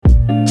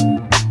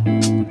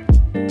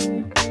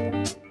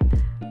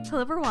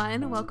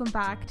everyone. Welcome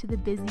back to the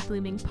Busy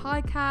Blooming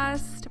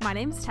podcast. My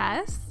name's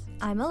Tess.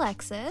 I'm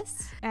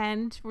Alexis.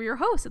 And we're your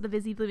hosts of the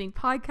Busy Blooming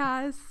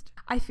podcast.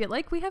 I feel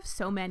like we have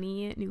so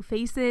many new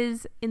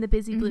faces in the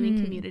Busy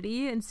Blooming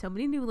community and so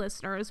many new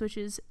listeners, which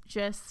is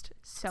just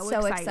so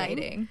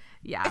exciting.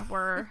 Yeah,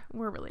 we're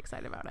really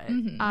excited about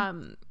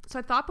it. So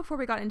I thought before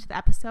we got into the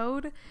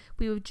episode,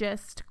 we would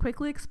just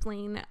quickly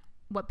explain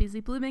what Busy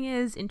Blooming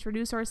is,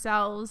 introduce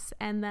ourselves,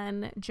 and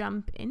then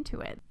jump into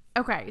it.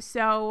 Okay,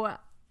 so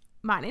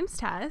my name's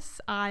Tess.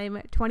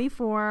 I'm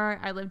 24.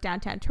 I live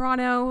downtown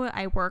Toronto.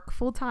 I work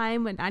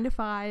full-time at 9 to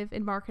 5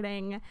 in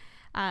marketing.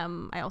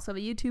 I also have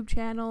a YouTube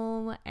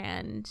channel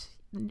and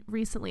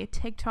recently a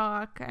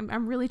TikTok.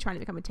 I'm really trying to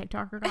become a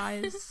TikToker,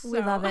 guys. We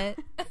love it.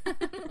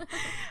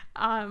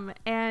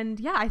 And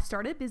yeah, I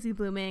started Busy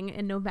Blooming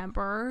in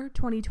November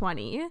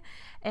 2020,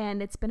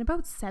 and it's been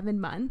about 7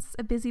 months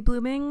of Busy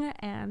Blooming.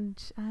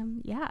 And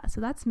yeah, so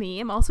that's me.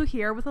 I'm also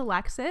here with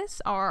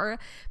Alexis, our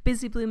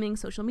Busy Blooming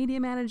social media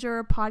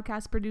manager,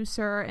 podcast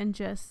producer, and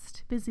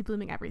just Busy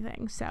Blooming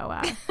everything. So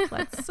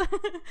let's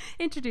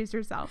introduce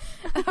yourself.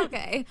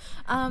 Okay.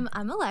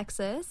 I'm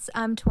Alexis.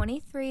 I'm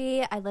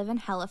 23. I live in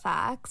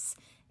Halifax.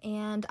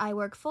 And I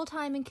work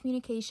full-time in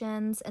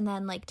communications, and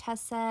then like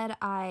Tess said,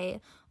 I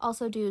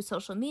also do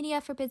social media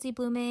for Busy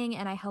Blooming,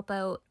 and I help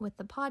out with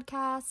the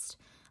podcast.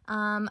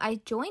 I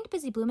joined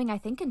Busy Blooming I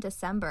think in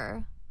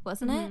December,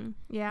 wasn't it?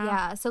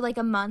 Yeah, so like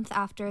a month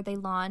after they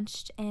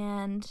launched,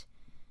 and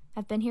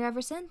I've been here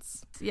ever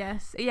since.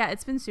 Yes. Yeah,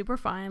 it's been super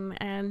fun.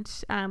 And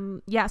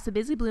yeah, so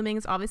Busy Blooming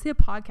is obviously a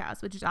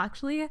podcast, which is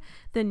actually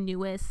the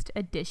newest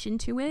addition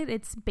to it.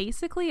 It's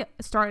basically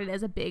started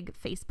as a big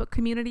Facebook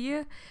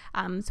community.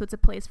 So it's a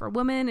place for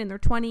women in their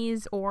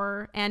 20s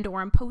or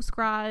in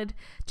post-grad,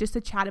 just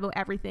to chat about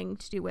everything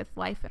to do with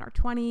life in our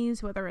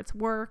 20s, whether it's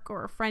work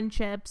or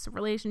friendships,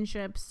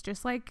 relationships,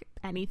 just like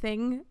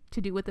anything to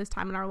do with this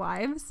time in our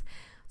lives.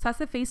 So that's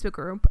the Facebook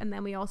group. And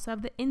then we also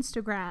have the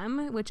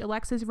Instagram, which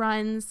Alexis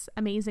runs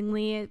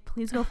amazingly.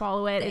 Please go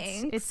follow it.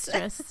 It's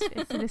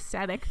an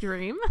aesthetic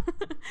dream.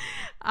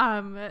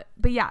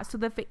 But yeah, so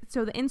the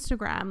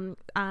Instagram,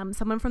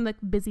 someone from the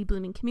Busy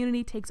Blooming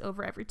community takes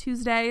over every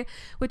Tuesday,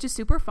 which is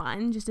super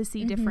fun just to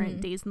see different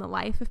days in the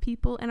life of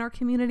people in our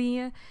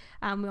community.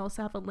 We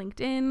also have a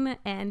LinkedIn,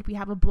 and we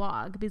have a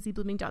blog,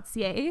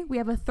 busyblooming.ca. We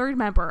have a third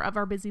member of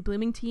our Busy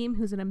Blooming team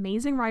who's an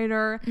amazing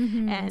writer,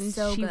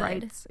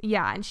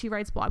 and she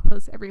writes blog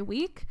posts every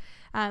week.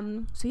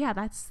 So yeah,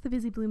 that's the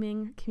Busy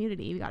Blooming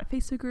community. We got a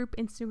Facebook group,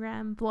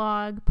 Instagram,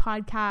 blog,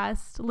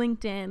 podcast,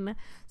 LinkedIn.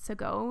 So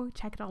go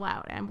check it all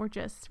out. And we're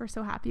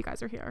so happy you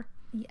guys are here.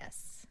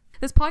 Yes.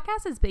 This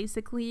podcast is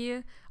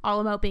basically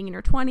all about being in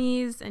your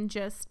 20s and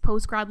just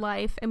post-grad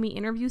life. And we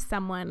interview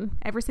someone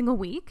every single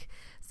week.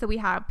 So we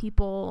have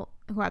people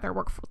who either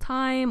work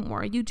full-time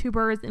or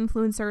YouTubers,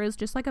 influencers,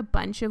 just like a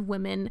bunch of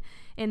women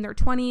in their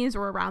 20s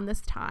or around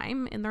this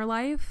time in their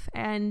life.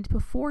 And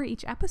before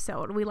each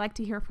episode, we like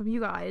to hear from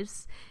you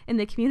guys in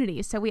the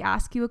community. So we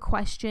ask you a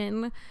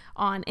question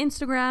on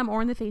Instagram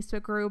or in the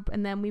Facebook group,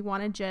 and then we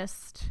want to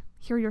just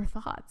hear your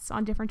thoughts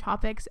on different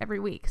topics every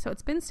week. So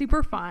it's been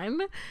super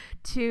fun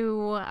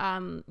to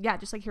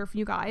just like hear from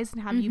you guys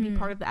and have you be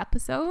part of the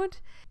episode.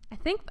 I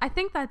think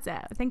that's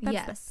it. I think that's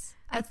yes.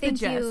 I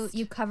think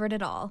you covered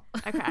it all.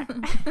 Okay.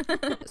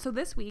 So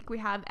this week we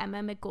have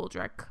Emma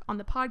McGoldrick on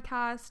the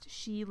podcast.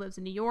 She lives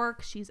in New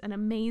York. She's an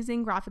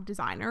amazing graphic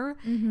designer.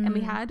 And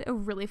we had a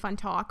really fun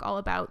talk all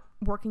about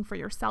working for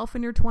yourself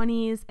in your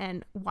 20s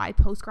and why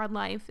post-grad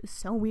life is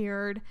so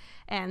weird.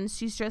 And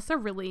she's just a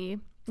really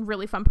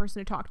fun person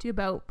to talk to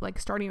about like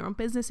starting your own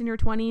business in your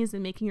 20s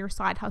and making your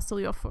side hustle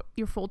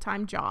your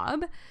full-time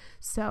job.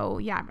 So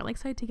yeah, I'm really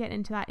excited to get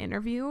into that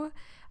interview.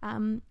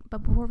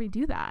 But before we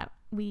do that,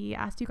 we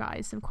asked you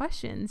guys some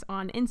questions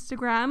on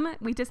Instagram.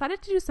 We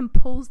decided to do some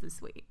polls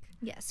this week.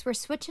 Yes, we're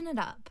switching it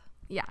up.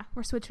 Yeah,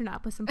 we're switching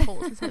up with some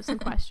polls instead of some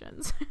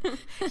questions.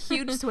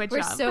 Huge switch we're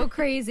up. We're so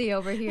crazy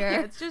over here.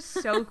 Yeah, it's just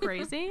so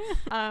crazy.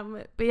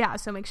 But yeah,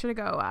 so make sure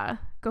to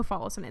go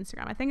follow us on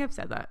Instagram. I think I've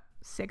said that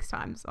 6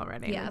 times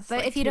already. Yeah, but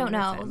like if you don't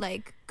know,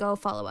 like, go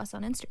follow us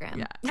on Instagram.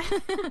 Yeah.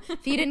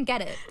 If you didn't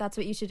get it, that's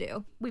what you should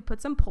do. We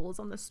put some polls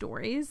on the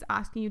stories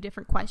asking you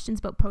different questions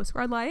about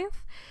post-grad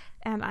life,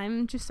 and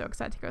I'm just so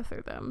excited to go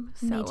through them.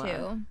 So, me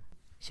too.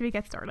 Should we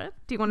get started?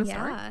 Do you want to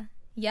start?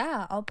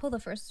 Yeah, I'll pull the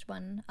first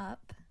one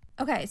up.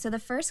 Okay, so the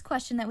first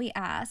question that we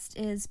asked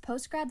is,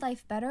 post-grad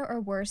life better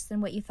or worse than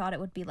what you thought it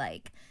would be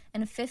like?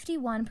 And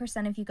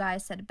 51% of you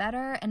guys said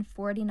better, and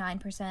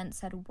 49%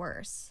 said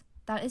worse.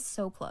 That is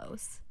so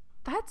close.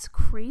 That's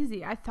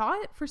crazy. I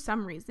thought for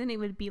some reason it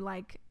would be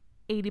like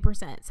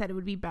 80% said it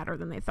would be better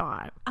than they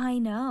thought. I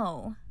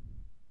know.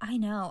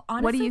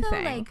 Honestly, what do you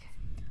think? Like,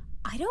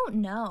 I don't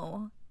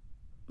know.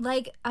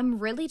 Like, I'm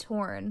really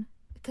torn.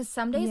 Because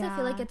some days I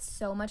feel like it's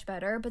so much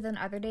better, but then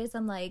other days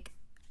I'm like,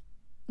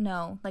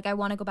 no. Like, I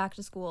want to go back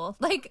to school.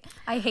 Like,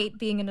 I hate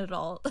being an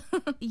adult.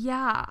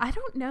 Yeah, I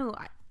don't know.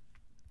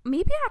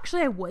 Maybe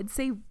actually I would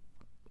say,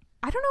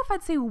 I don't know if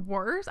I'd say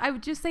worse. I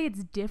would just say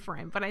it's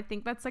different, but I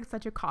think that's like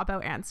such a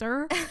cop-out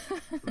answer.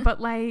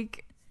 But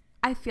like,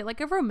 I feel like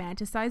I've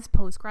romanticized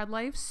post-grad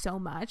life so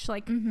much.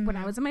 Like when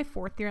I was in my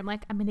 4th year, I'm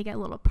like, I'm gonna get a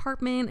little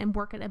apartment and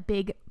work at a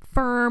big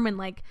firm and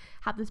like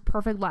have this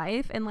perfect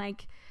life. And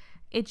like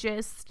it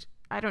just,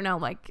 I don't know,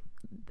 like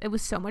it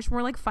was so much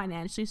more like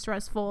financially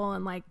stressful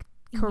and like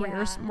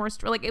careers more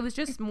like it was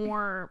just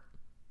more,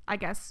 I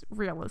guess,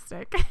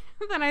 realistic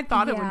than I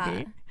thought it would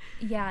be.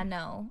 Yeah,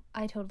 no,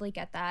 I totally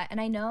get that. And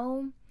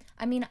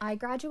I mean, I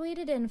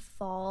graduated in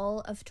fall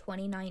of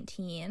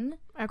 2019.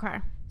 Okay.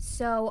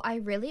 So I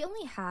really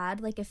only had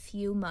like a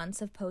few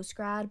months of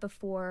post-grad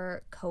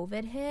before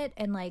COVID hit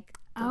and like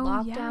the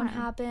lockdown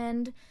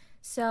happened.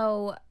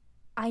 So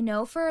I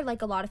know for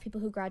like a lot of people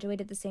who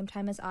graduated at the same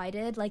time as I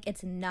did, like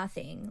it's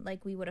nothing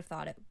like we would have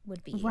thought it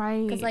would be.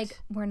 Right. Because like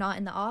we're not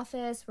in the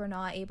office. We're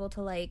not able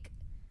to like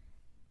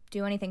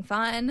do anything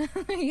fun,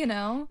 you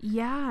know?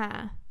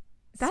 Yeah.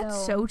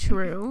 That's so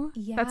true.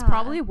 Yeah. That's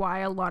probably why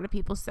a lot of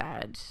people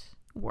said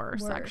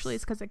worse. Actually.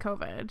 It's because of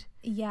COVID.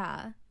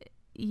 Yeah.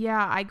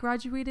 Yeah, I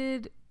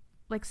graduated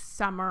like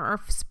summer or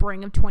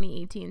spring of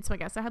 2018, so I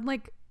guess I had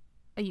like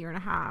a year and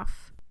a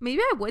half.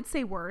 Maybe I would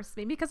say worse,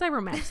 maybe because I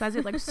romanticize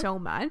it like so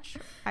much.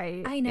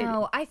 I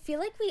know. I feel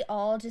like we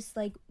all just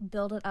like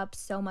build it up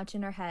so much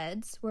in our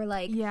heads. We're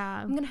like,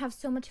 I'm gonna have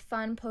so much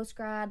fun post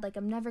grad. Like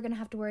I'm never gonna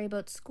have to worry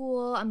about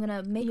school. I'm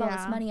gonna make all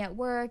this money at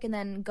work and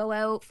then go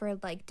out for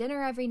like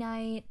dinner every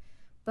night.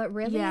 But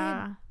really,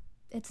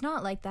 it's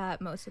not like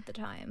that most of the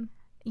time.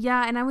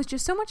 Yeah, and I was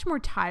just so much more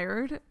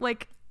tired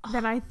like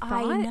than I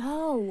thought. I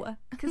know.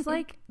 Because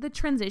like the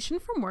transition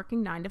from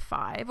working 9 to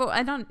 5, well,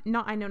 I know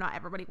not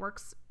everybody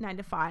works 9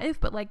 to 5,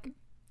 but like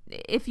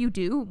if you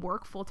do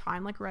work full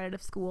time like right out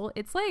of school,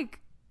 it's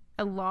like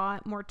a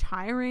lot more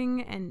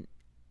tiring and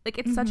like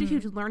it's such a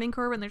huge learning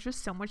curve and there's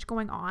just so much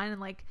going on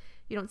and like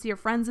you don't see your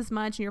friends as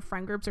much and your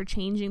friend groups are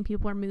changing,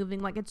 people are moving,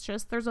 like it's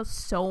just there's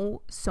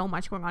so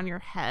much going on in your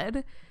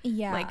head.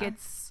 Yeah, like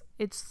it's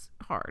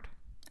hard.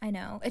 I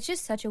know, it's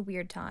just such a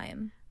weird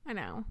time. I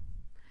know,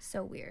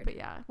 so weird. But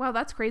yeah, wow,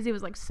 that's crazy. It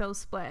was like so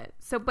split.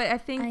 So but I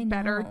think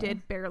Better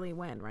did barely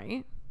win,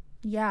 right?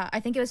 Yeah, I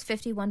think it was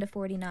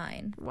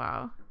 51-49.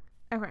 Wow.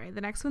 Okay,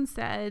 the next one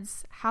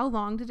says, how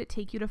long did it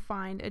take you to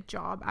find a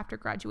job after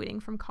graduating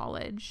from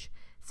college?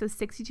 So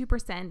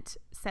 62%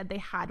 said they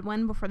had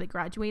one before they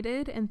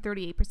graduated and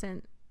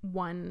 38%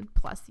 1+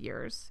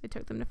 years it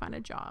took them to find a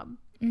job.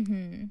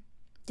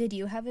 Did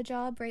you have a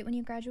job right when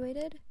you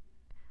graduated?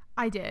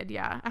 I did,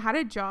 yeah. I had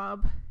a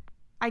job.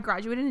 I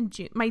graduated in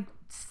June. My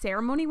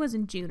ceremony was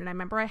in June and I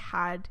remember I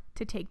had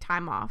to take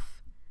time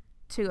off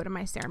to go to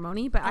my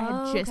ceremony, but I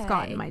had just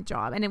gotten my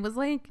job and it was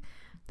like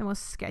the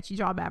most sketchy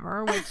job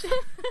ever, which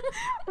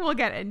we'll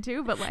get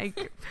into, but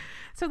like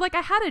so like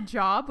I had a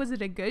job. Was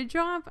it a good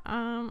job?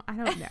 I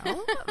don't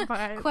know,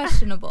 but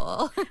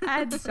questionable. I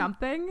had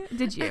something.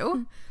 Did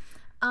you?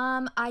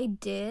 I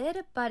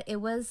did, but it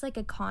was like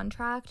a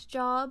contract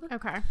job.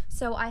 Okay.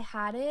 So I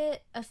had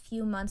it a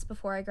few months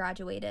before I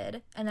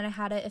graduated, and then I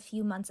had it a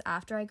few months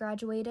after I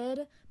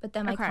graduated, but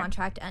then my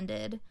contract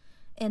ended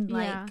in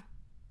like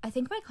I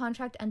think my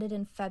contract ended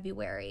in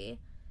February,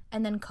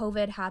 and then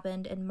COVID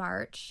happened in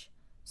March.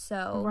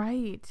 So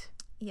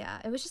yeah,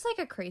 it was just like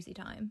a crazy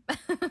time.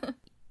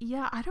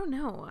 Yeah, I don't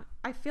know.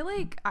 I feel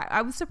like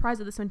I was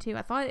surprised at this one too.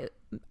 I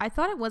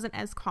thought it wasn't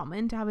as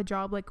common to have a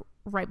job like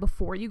right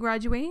before you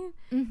graduate.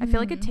 I feel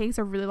like it takes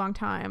a really long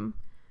time.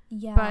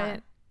 Yeah.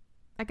 But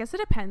I guess it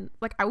depends.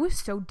 Like I was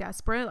so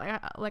desperate.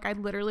 Like I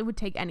literally would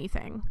take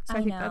anything. So I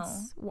think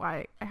that's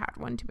why I had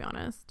one, to be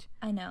honest.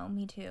 I know,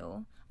 me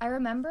too. I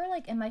remember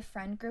like in my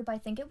friend group, I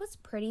think it was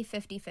pretty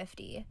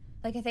 50-50.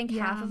 Like I think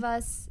half of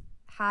us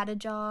had a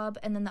job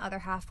and then the other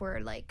half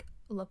were like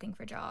looking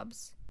for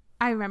jobs.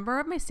 I remember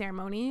at my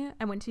ceremony,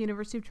 I went to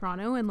University of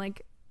Toronto and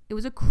like it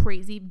was a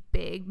crazy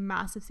big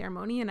massive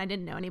ceremony and I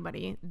didn't know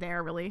anybody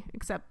there really,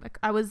 except like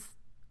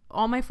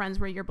all my friends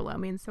were a year below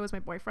me and so was my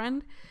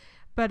boyfriend.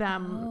 But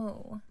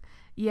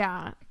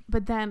yeah,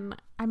 but then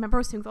I remember I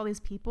was sitting with all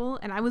these people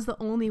and I was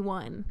the only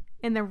one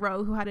in the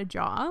row who had a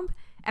job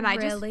and I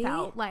just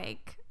felt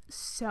like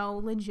so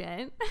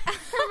legit. I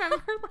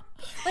remember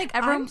like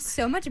everyone, I'm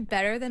so much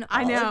better than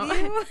all of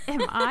you.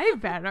 Am I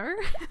better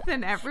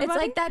than everybody? It's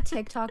like that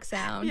TikTok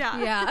sound.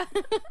 Yeah.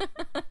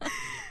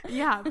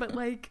 But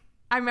like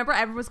I remember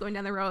everyone was going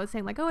down the road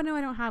saying like, oh no,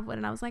 I don't have one,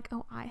 and I was like,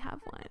 oh, I have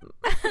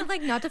one.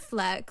 Like not to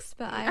flex,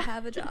 but I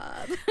have a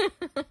job.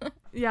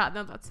 Yeah,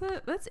 no,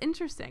 that's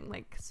interesting.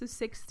 Like so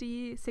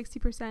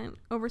 60%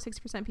 over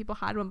 60% people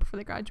had one before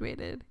they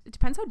graduated. It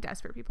depends how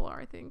desperate people are,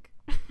 I think.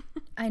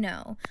 I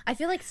know. I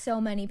feel like so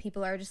many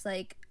people are just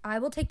like, I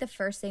will take the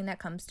first thing that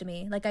comes to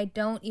me. Like I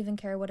don't even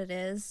care what it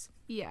is.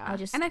 Yeah. I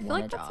just and I feel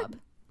want like a job.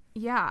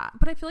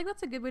 But I feel like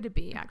that's a good way to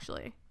be,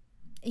 actually.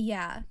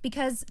 Yeah,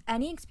 because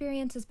any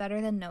experience is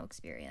better than no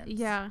experience.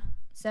 Yeah.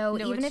 So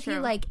even if you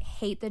like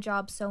hate the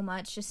job so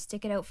much, just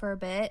stick it out for a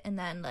bit and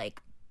then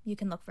like you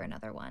can look for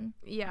another one.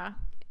 Yeah.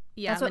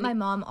 That's what my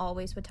mom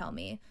always would tell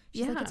me.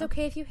 She's like, it's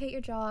okay if you hate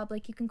your job,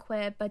 like you can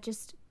quit, but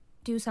just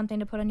do something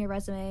to put on your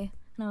resume.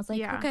 And And I was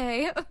like,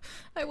 okay,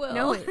 I will.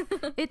 No,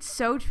 it's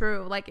so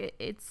true. Like,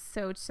 it's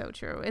so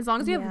true. As long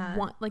as you have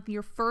one, like,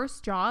 your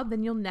first job,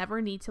 then you'll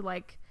never need to,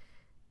 like,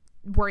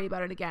 worry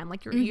about it again.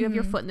 Like, you have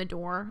your foot in the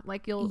door.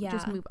 Like, you'll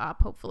just move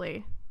up,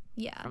 hopefully,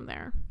 from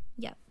there.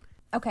 Yep.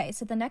 Okay,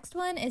 so the next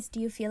one is, do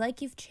you feel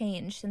like you've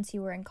changed since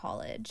you were in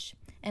college?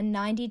 And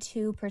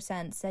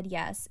 92% said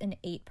yes, and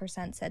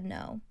 8% said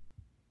no.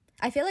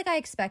 I feel like I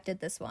expected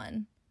this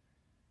one.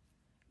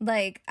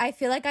 Like, I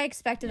feel like I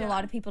expected a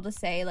lot of people to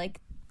say, like,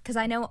 because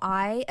I know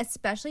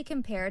especially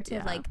compared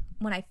to, like,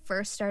 when I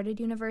first started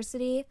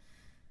university,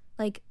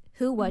 like,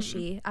 who was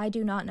she? I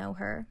do not know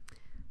her.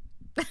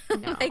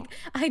 No. Like,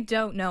 I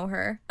don't know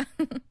her.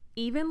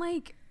 Even,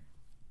 like,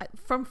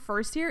 from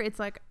first year, it's,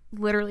 like,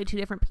 literally 2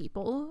 different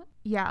people.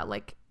 Yeah,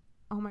 like,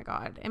 oh my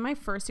God. In my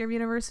first year of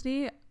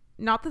university,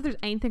 not that there's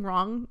anything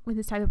wrong with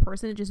this type of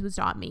person, it just was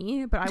not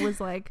me, but I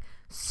was, like,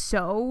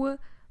 so,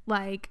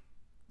 like,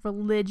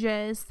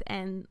 religious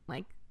and,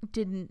 like,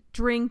 didn't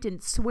drink,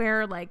 didn't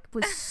swear, like,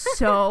 was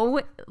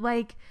so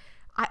like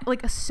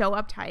so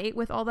uptight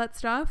with all that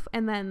stuff.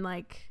 And then,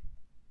 like,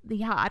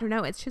 I don't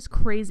know, it's just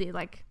crazy,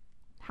 like,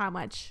 how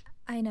much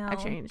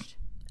I've changed.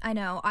 I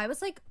know. I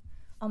was, like,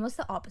 almost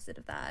the opposite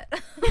of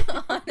that.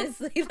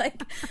 Honestly,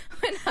 like,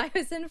 when I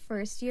was in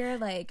first year,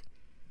 like,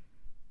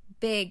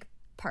 big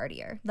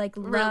partier, like,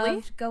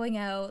 loved going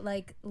out,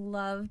 like,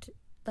 loved,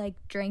 like,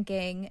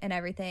 drinking and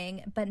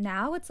everything. But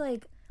now it's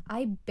like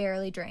I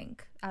barely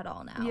drink at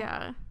all now.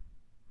 Yeah.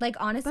 Like,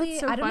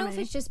 honestly, I don't know if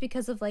it's just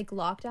because of, like,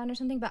 lockdown or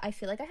something, but I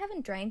feel like I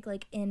haven't drank,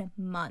 like, in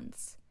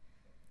months.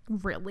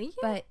 Really?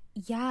 But,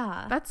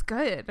 yeah. That's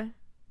good.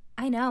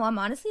 I know. I'm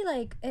honestly,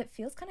 like, it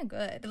feels kind of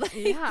good. Like,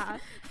 yeah.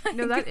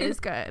 No, that is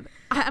good.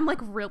 I'm like,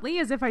 really?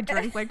 As if I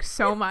drink, like,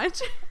 so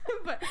much.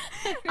 But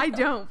I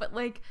don't. But,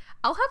 like,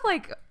 I'll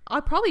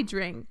probably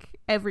drink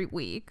every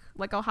week.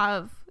 Like, I'll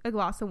have a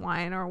glass of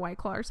wine or a White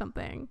Claw or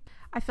something.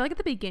 I feel like at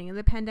the beginning of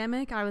the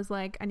pandemic, I was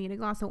like, I need a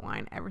glass of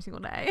wine every single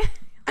day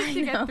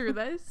to get through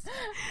this.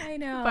 I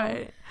know.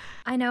 But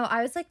I know.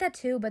 I was like that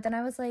too. But then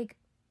I was like,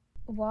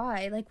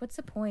 why? Like, what's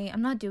the point?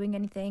 I'm not doing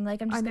anything.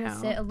 Like, I'm just going to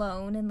sit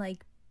alone and,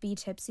 like, be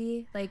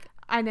tipsy. Like,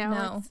 I know.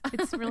 No.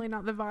 It's really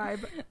not the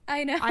vibe.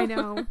 I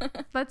know.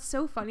 That's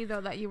so funny,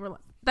 though, that you were...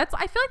 I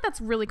feel like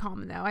that's really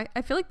common, though.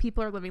 I feel like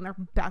people are living their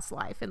best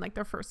life in, like,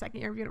 their first,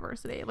 second year of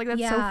university. Like,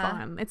 that's so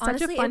fun. It's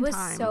honestly such a fun time.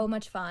 It was so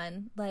much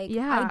fun. Like,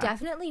 I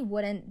definitely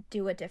wouldn't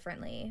do it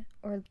differently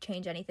or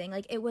change anything.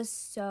 Like, it was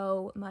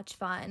so much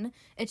fun.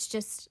 It's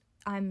just,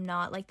 I'm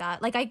not like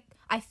that. Like,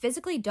 I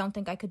physically don't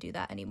think I could do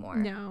that anymore.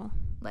 No.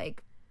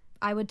 Like,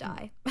 I would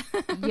die.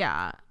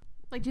 Yeah.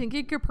 Like, do you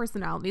think your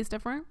personality is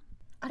different?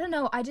 I don't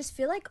know. I just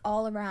feel like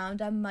all around,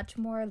 I'm much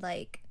more,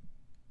 like,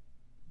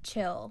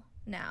 chill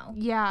now.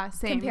 Yeah,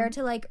 same. Compared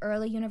to, like,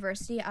 early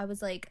university, I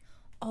was, like,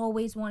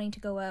 always wanting to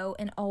go out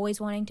and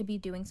always wanting to be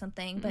doing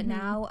something. But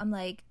now I'm,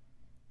 like,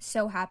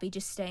 so happy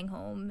just staying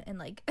home and,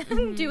 like,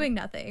 doing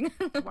nothing.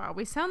 Wow,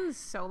 we sound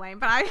so lame,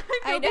 but I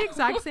feel the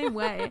exact same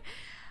way.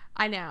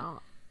 I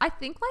know. I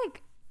think,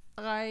 like,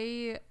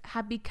 I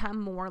have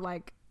become more,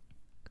 like,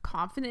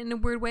 confident in a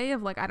weird way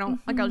of, like, I don't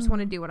like, I just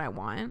want to do what I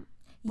want.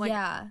 Like,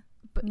 yeah,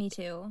 but me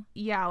too.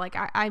 Yeah, like,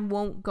 I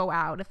won't go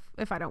out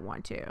if I don't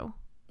want to.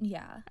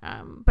 Yeah.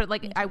 But,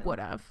 like, I would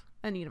have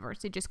in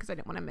university just because I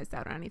didn't want to miss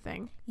out on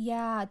anything.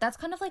 Yeah, that's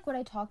kind of like what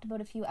I talked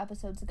about a few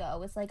episodes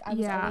ago. It's like I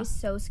was always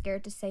so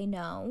scared to say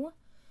no.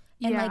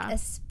 And like,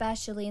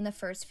 especially in the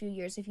first few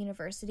years of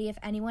university, if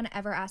anyone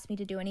ever asked me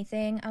to do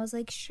anything, I was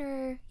like,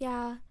 sure,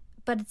 yeah.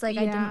 But it's like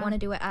I didn't want to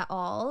do it at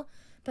all.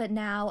 But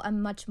now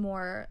I'm much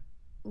more,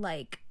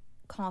 like,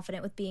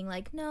 confident with being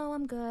like, no,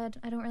 I'm good.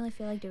 I don't really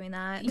feel like doing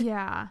that.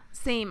 Yeah,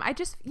 same. I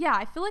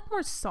feel like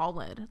more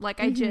solid. Like,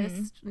 I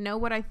just know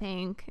what I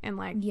think and,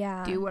 like,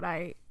 do what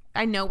I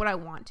know what I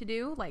want to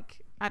do.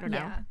 Like, I don't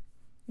know.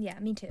 Yeah,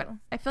 me too. But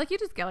I feel like you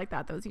just get like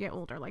that though as you get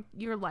older. Like,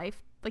 your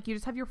life, like, you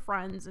just have your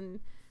friends and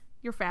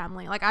your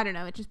family. Like, I don't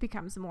know, it just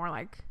becomes more,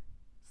 like,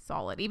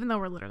 solid, even though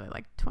we're literally,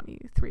 like,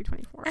 23,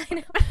 24. I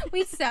know.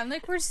 We sound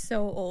like we're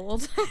so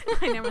old.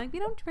 I know. We're like, we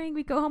don't drink.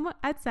 We go home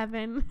at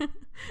 7.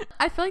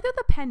 I feel like that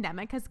the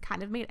pandemic has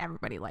kind of made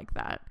everybody like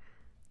that.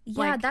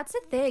 Yeah, like, that's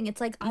the thing.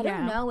 It's like, I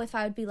don't know if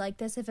I would be like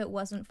this if it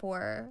wasn't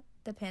for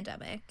the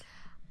pandemic.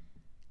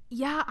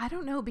 Yeah, I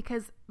don't know,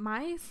 because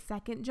my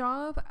second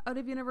job out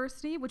of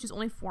university, which is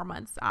only 4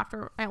 months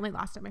after, I only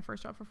lasted my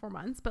first job for 4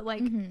 months, but,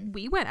 like,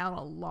 we went out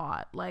a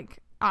lot, like,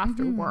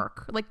 after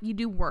work. Like, you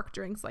do work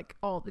drinks, like,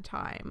 all the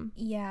time.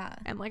 Yeah.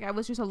 And, like, I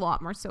was just a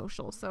lot more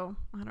social, so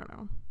I don't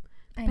know.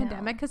 The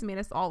pandemic has made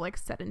us all, like,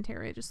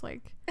 sedentary, just,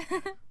 like,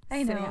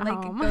 I know,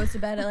 like, home. Goes to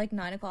bed at, like,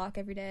 9 o'clock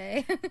every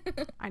day.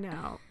 I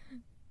know.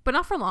 But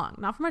not for long.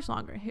 Not for much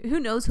longer. Who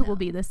knows who will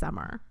be this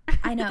summer?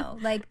 I know.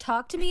 Like,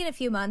 talk to me in a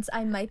few months.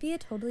 I might be a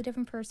totally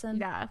different person.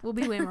 Yeah, we'll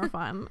be way more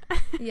fun.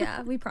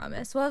 Yeah, we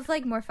promise. We'll have,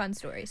 like, more fun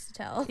stories to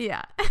tell.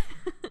 Yeah.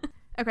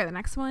 Okay, the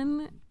next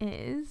one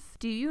is,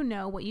 do you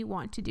know what you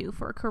want to do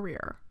for a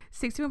career?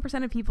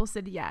 61% of people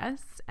said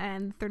yes,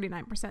 and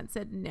 39%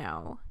 said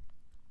no.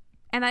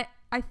 And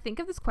I think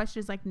of this question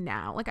as like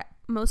now, like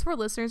most of our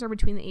listeners are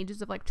between the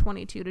ages of like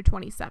 22 to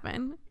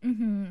 27.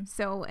 Mm-hmm.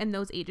 So in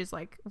those ages,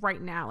 like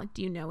right now, like,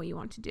 do you know what you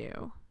want to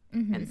do?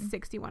 Mm-hmm. And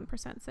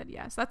 61% said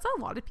yes. That's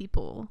a lot of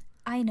people.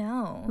 I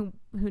know.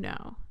 Who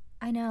know.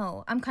 I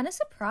know. I'm kind of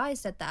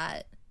surprised at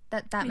that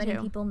many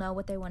people know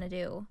what they want to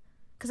do.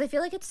 Because I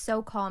feel like it's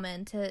so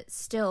common to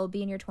still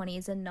be in your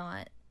 20s and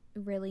not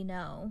really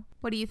know.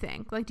 What do you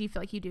think? Like, do you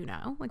feel like you do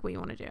know, like, what you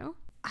want to do?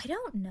 I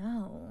don't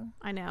know.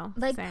 I know.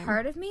 Like, same.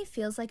 part of me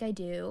feels like I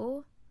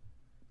do,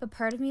 but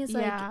part of me is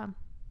like,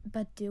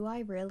 but do I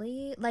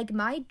really? Like,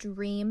 my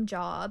dream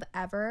job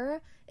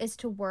ever is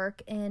to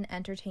work in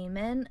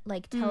entertainment,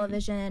 like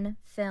television,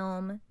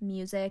 film,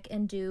 music,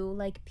 and do,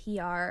 like,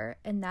 PR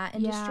in that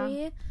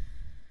industry. Yeah.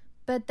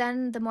 But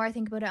then the more I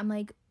think about it, I'm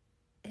like,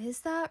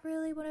 is that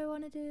really what I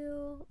want to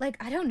do? Like,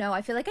 I don't know.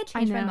 I feel like I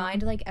change my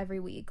mind like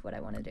every week what I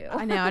want to do.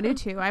 I know, I do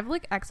too. I have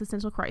like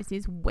existential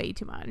crises way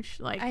too much.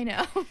 Like, I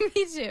know.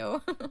 Me too.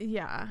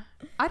 Yeah.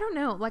 I don't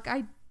know.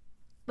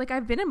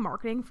 I've been in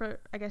marketing for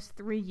I guess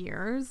 3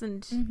 years,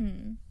 and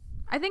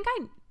I think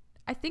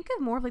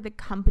of more of like the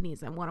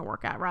companies I want to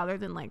work at rather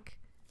than like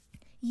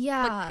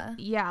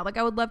like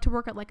I would love to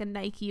work at like a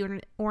Nike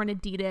or an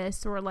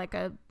Adidas or like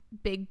a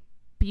big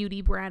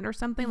beauty brand or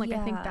something. Like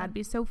I think that'd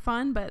be so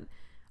fun, but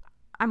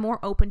I'm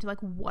more open to like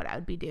what I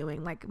would be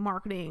doing, like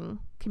marketing,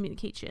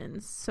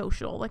 communications,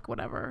 social, like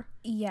whatever.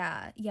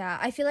 Yeah.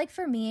 I feel like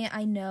for me,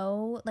 I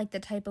know like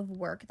the type of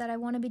work that I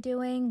want to be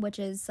doing, which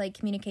is like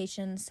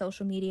communications,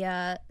 social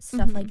media,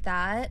 stuff like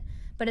that.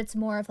 But it's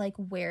more of like,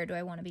 where do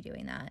I want to be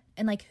doing that?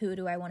 And like, who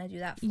do I want to do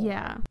that for?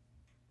 Yeah.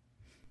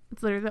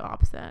 It's literally the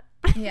opposite.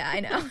 Yeah, I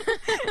know.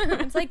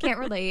 It's like, can't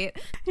relate.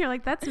 You're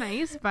like, that's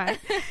nice, but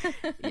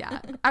yeah.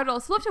 I would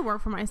also love to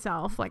work for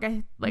myself, like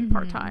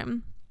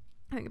part-time.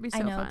 I think it'd be so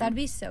fun. That'd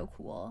be so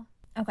cool.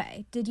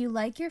 Okay. Did you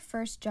like your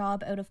first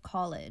job out of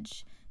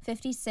college?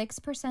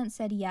 56%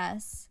 said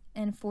yes,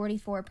 and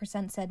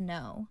 44% said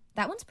no.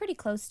 That one's pretty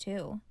close,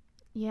 too.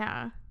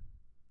 Yeah.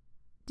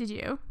 Did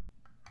you?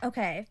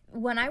 Okay.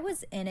 When I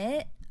was in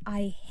it,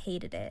 I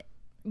hated it.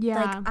 Yeah.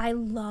 Like, I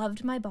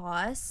loved my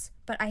boss,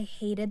 but I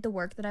hated the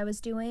work that I was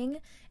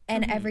doing.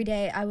 And every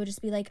day I would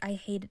just be like, I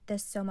hate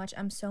this so much.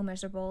 I'm so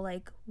miserable.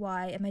 Like,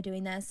 why am I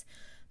doing this?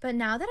 But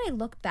now that I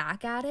look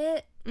back at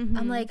it,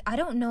 I'm like, I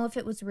don't know if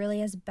it was really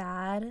as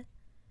bad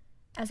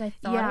as I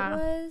thought it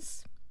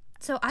was.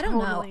 So I don't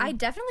know. I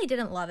definitely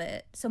didn't love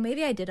it. So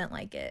maybe I didn't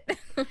like it.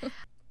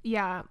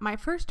 Yeah. My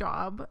first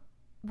job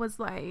was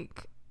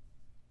like,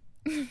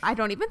 I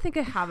don't even think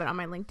I have it on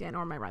my LinkedIn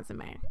or my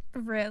resume.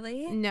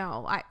 Really?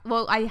 No.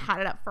 I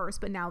had it at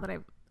first, but now that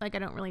I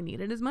don't really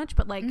need it as much.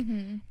 But like,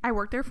 I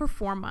worked there for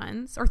 4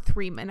 months or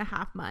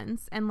 3.5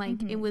 months. And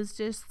like, it was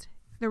just,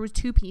 there was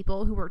 2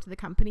 people who worked at the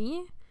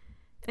company.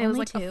 And Only it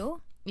was like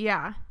 2?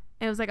 Yeah.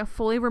 It was like a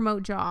fully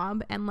remote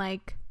job, and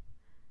like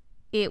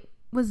it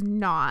was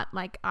not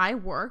like I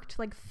worked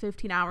like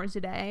 15 hours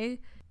a day.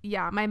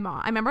 Yeah, my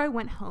mom, I remember I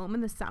went home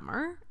in the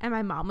summer and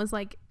my mom was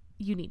like,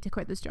 you need to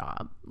quit this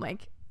job.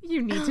 Like,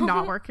 you need to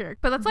not work here.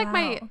 But that's like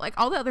my, like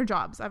all the other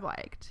jobs I've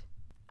liked.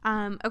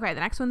 Okay,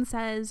 the next one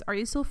says, are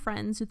you still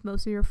friends with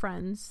most of your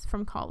friends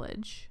from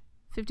college?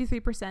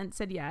 53%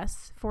 said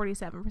yes,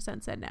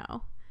 47% said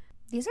no.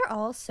 These are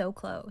all so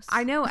close.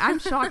 I know. I'm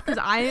shocked because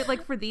I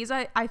like for these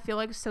I feel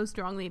like so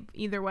strongly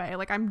either way.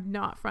 Like, I'm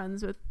not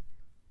friends with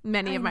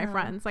many of my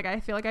friends. Like, I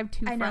feel like I have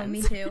 2 friends. I know.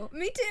 Me too.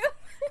 Me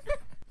too.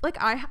 Like,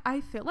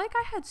 I feel like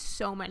I had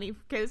so many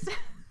because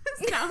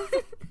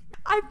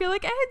I feel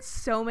like I had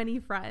so many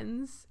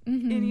friends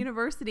in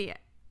university.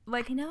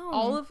 Like, I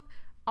know.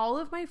 all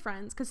of my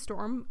friends, because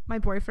Storm, my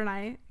boyfriend, and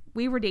I,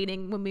 we were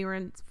dating when we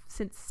were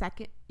since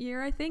second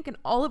year, I think, and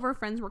all of our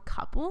friends were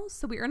couples.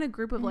 So we were in a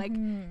group of like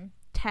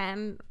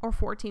 10 or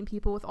 14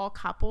 people with all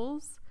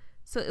couples,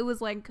 so it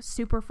was like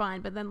super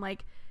fun. But then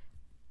like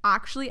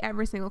actually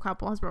every single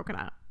couple has broken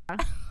up.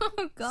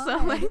 Oh god.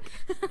 So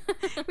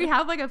like we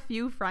have like a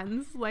few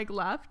friends like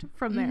left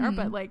from there.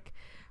 But like,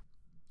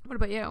 what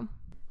about you?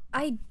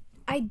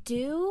 I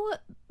do,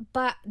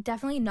 but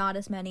definitely not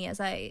as many as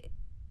I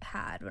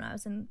had when I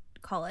was in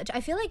college.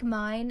 I feel like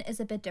mine is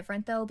a bit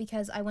different though,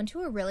 because I went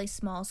to a really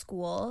small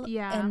school.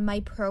 Yeah. And my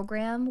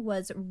program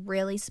was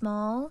really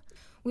small.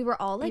 We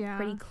were all like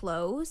pretty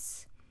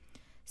close.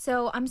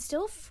 So I'm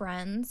still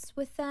friends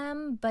with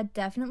them, but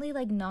definitely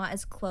like not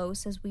as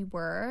close as we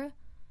were.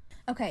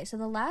 Okay, so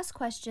the last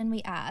question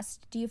we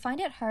asked, do you find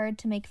it hard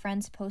to make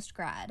friends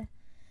post-grad?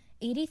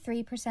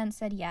 83%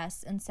 said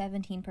yes and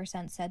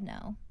 17% said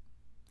no.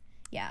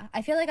 Yeah,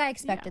 I feel like I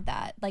expected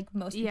that. Like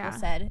most people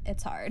said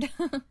it's hard.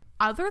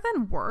 Other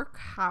than work,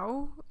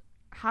 how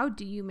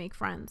do you make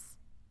friends?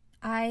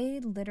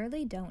 I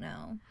literally don't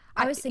know.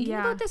 I was thinking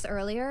about this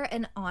earlier,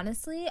 and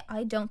honestly,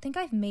 I don't think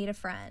I've made a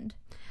friend.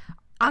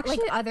 Actually,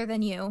 like, other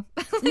than you.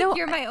 No,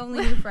 you're my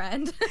only new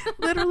friend.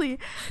 Literally.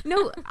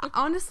 No,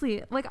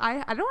 honestly, like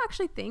I don't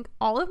actually think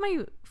all of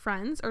my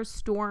friends are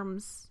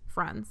Storm's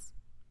friends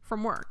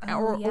from work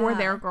or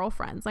their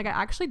girlfriends. Like, I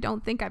actually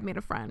don't think I've made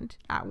a friend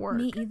at work.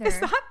 Me either. Is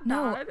that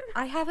no, bad?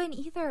 I haven't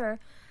either.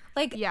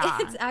 Like, Yeah.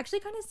 it's actually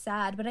kind of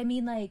sad, but I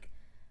mean, like,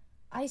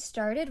 I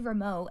started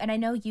remote, and I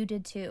know you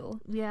did too.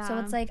 Yeah. So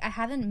it's like I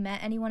haven't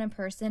met anyone in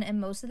person, and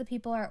most of the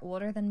people are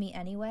older than me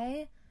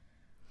anyway.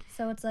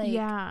 So it's like,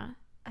 yeah.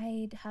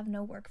 I have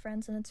no work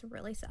friends, and it's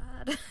really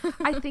sad.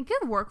 I think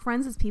of work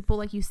friends as people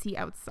like you see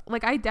outside.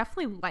 Like, I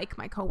definitely like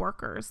my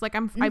coworkers. Like,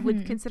 I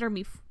would consider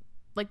me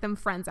like them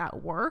friends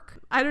at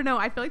work. I don't know.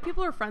 I feel like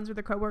people are friends with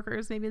their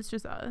coworkers. Maybe it's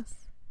just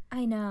us.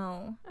 I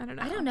know. I don't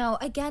know. I don't know.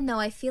 Again, though,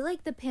 I feel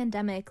like the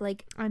pandemic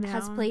like I know.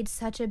 has played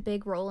such a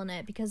big role in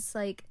it because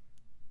like,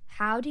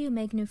 how do you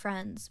make new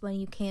friends when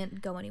you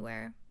can't go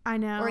anywhere? I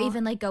know. Or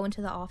even like go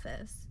into the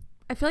office?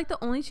 I feel like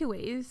the only two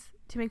ways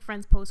to make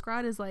friends post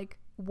grad is like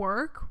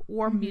work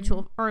or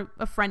mutual or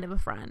a friend of a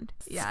friend.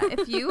 Yeah.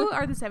 If you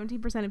are the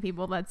 17% of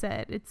people that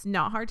said it's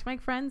not hard to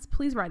make friends,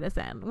 please write us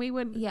in. We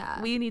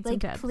need some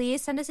tips.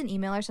 Please send us an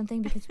email or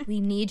something because we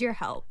need your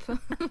help.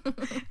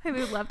 I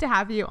would love to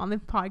have you on the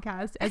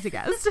podcast as a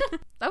guest.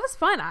 That was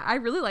fun. I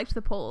really liked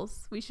the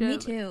polls. We should. Me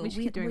too. We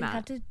should keep doing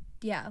that.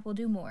 We'll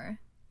do more.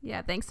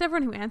 Yeah, thanks to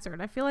everyone who answered.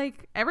 I feel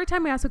like every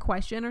time we ask a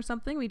question or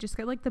something, we just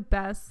get like the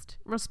best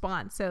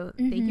response. So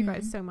thank you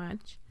guys so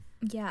much.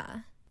 Yeah.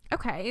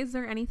 Okay, is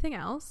there anything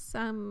else?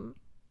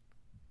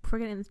 Before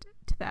getting into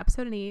the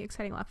episode, any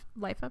exciting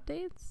life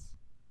updates?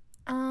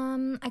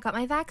 I got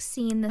my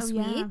vaccine this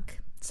week,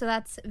 so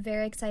that's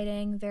very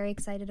exciting. Very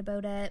excited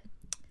about it.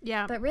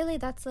 Yeah, but really,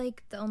 that's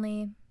like the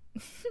only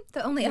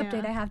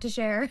update I have to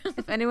share.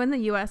 If anyone in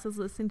the U.S. is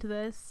listening to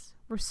this,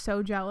 we're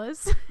so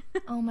jealous.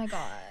 Oh my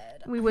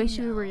god, we wish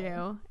we were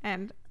you.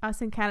 And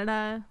us in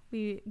Canada,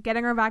 we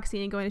getting our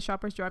vaccine and going to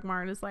Shoppers Drug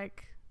Mart is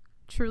like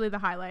truly the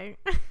highlight.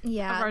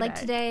 Yeah, like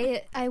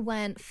today I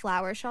went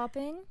flower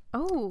shopping.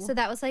 Oh, so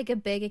that was like a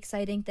big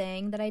exciting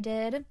thing that I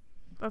did.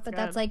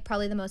 That's like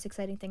probably the most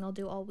exciting thing I'll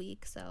do all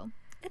week, so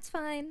it's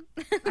fine.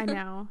 I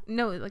know.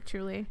 No, like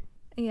truly.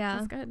 Yeah,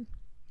 that's good.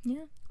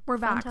 Yeah, we're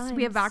vaxxed.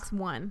 We have Vax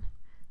 1,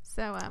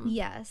 so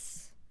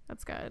yes,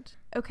 that's good.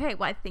 Okay,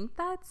 well, I think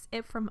that's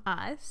it from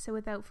us. So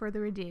without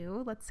further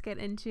ado, let's get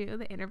into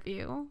the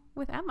interview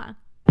with Emma.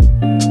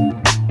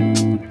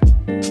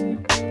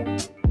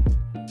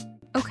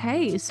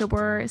 Okay, so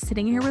we're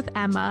sitting here with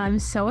Emma. I'm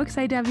so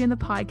excited to have you on the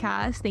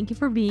podcast. Thank you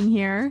for being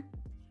here.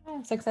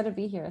 I'm so excited to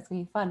be here. It's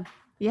gonna be fun.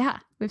 Yeah,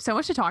 we have so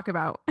much to talk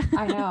about.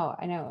 I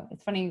know.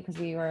 It's funny because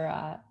we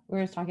were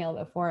just talking a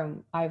little bit before,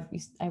 and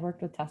I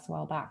worked with Tess a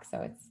while back, so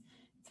it's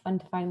fun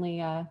to finally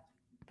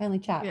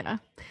chat. Yeah.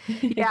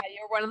 Yeah,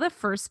 you're one of the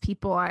first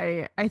people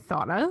I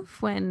thought of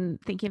when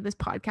thinking of this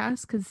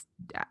podcast because,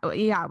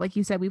 yeah, like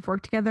you said, we've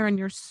worked together and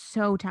you're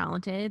so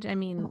talented. I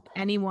mean,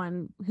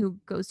 anyone who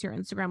goes to your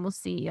Instagram will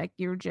see like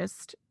you're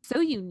just so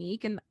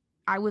unique, and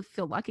I would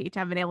feel lucky to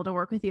have been able to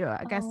work with you,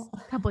 I guess,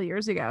 a couple of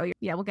years ago.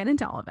 Yeah, we'll get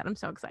into all of it. I'm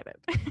so excited.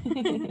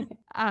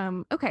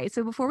 Okay,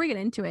 so before we get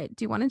into it,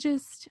 do you want to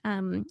just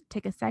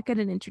take a second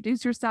and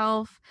introduce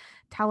yourself?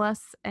 Tell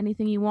us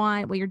anything you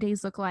want, what your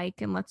days look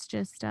like, and let's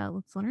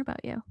learn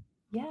about you.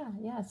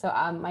 Yeah. So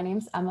my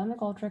name's Emma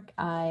McGoldrick.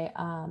 I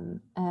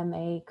am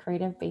a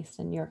creative based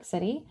in New York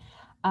City.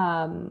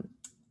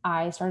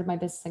 I started my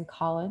business in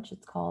college.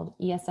 It's called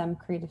ESM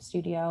Creative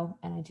Studio,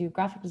 and I do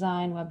graphic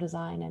design, web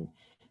design, and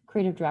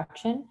creative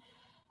direction.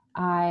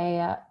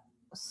 I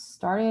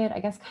started, I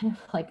guess, kind of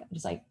like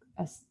just like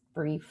a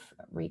brief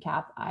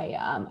recap.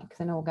 Because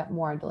I know we'll get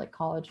more into like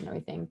college and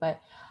everything,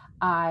 but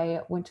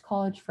I went to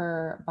college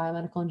for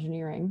biomedical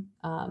engineering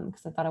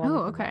because I thought I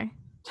wanted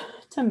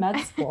to med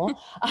school.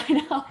 I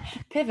know,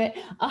 pivot.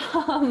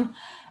 And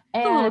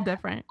a little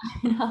different.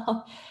 I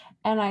know.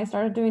 And I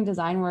started doing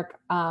design work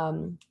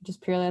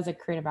just purely as a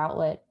creative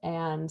outlet.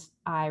 And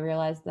I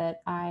realized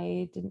that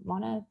I didn't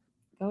want to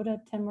go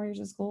to 10 more years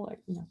of school, or,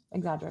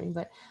 exaggerating,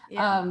 but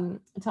to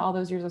all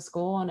those years of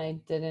school. And I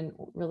didn't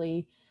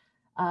really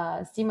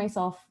see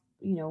myself,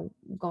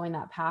 going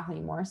that path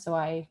anymore. So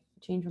I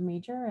changed my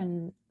major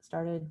and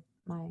started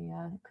my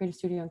creative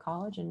studio in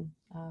college, and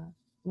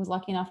was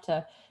lucky enough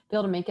to be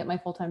able to make it my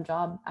full-time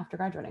job after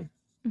graduating.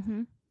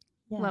 Mm-hmm.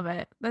 Yeah. Love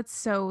it. That's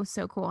so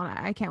cool, and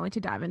I can't wait to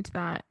dive into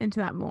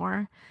that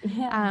more.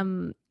 Yeah.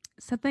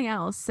 Something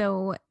else.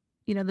 So,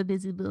 the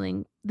Busy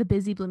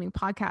Blooming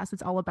podcast,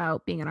 it's all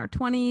about being in our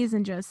 20s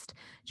and just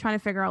trying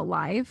to figure out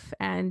life.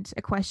 And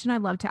a question I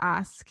love to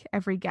ask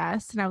every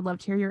guest, and I would love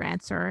to hear your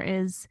answer,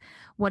 is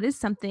what is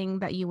something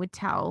that you would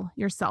tell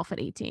yourself at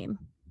 18?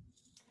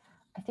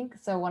 I think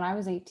so. When I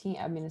was 18,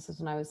 I mean, this is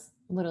when I was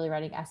literally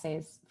writing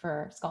essays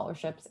for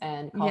scholarships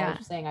and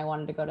college, saying I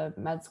wanted to go to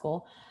med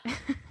school.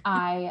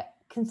 I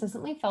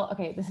consistently felt,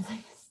 okay, this is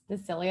like the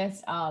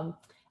silliest,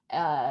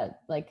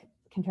 like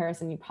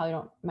comparison. You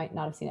probably might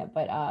not have seen it,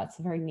 but it's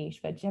very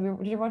niche. But did you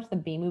ever watch the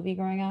Bee Movie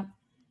growing up?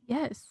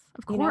 Yes,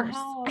 of course.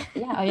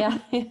 Yeah.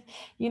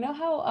 You know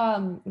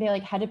how they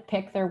like had to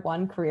pick their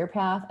one career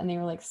path, and they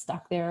were like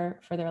stuck there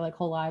for their like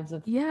whole lives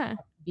of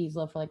bees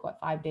live for like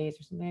 5 days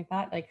or something like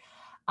that. Like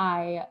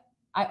I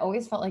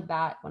always felt like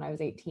that when I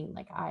was 18.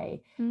 Like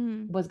I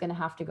was going to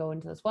have to go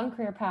into this one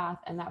career path,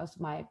 and that was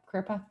my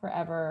career path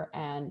forever.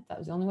 And that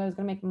was the only way I was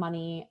going to make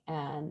money,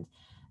 and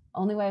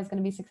only way I was going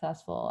to be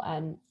successful.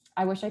 And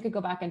I wish I could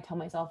go back and tell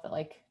myself that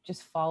like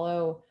just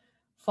follow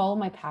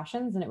my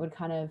passions, and it would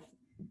kind of,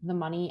 the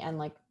money and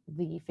like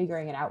the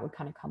figuring it out would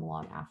kind of come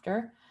along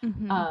after.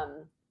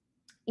 Mm-hmm.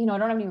 You know, I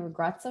don't have any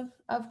regrets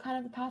of kind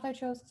of the path I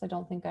chose, because I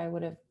don't think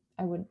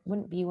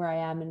wouldn't be where I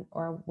am, and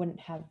or wouldn't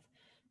have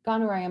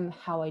gone where I am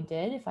how I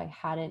did if I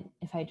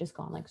had just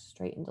gone like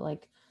straight into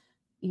like,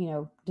 you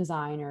know,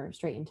 design or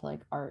straight into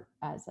like art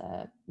as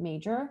a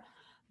major.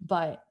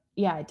 But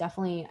yeah,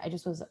 I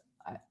just was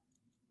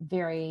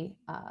very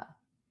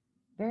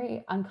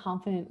very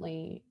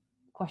unconfidently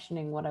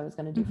questioning what I was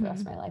going to do for the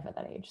rest Mm-hmm. of my life at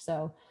that age.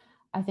 So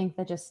I think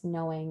that just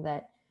knowing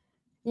that,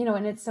 you know,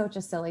 and it's such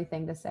a silly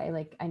thing to say,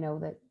 like, I know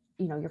that,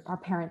 you know, our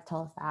parents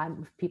tell us that,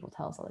 and people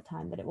tell us all the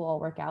time that it will all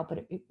work out,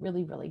 but it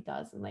really, really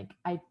does. And like,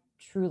 I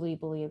truly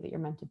believe that you're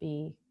meant to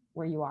be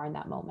where you are in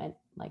that moment,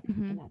 like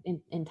Mm-hmm.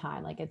 in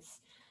time. Like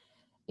it's,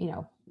 you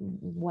know,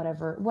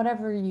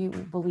 whatever you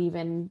believe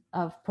in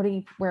of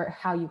putting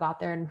how you got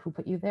there and who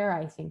put you there.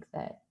 I think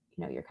that,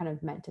 you know, you're kind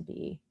of meant to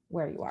be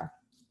where you are.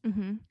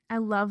 Mm-hmm. I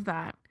love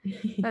that.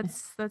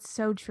 That's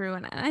so true.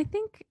 And I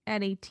think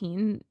at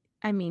 18,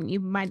 I mean, you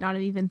might not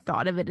have even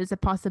thought of it as a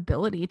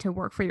possibility to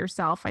work for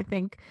yourself. I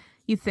think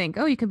you think,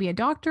 oh, you can be a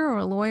doctor or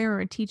a lawyer or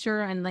a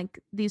teacher, and like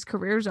these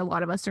careers a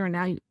lot of us are in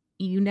now,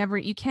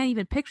 you can't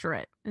even picture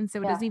it. And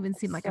so it Yeah, doesn't even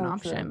seem it's like an so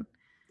true. option.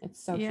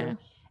 It's so Yeah. true.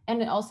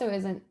 And it also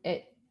isn't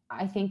it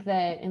I think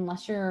that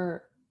unless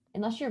you're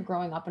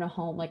growing up in a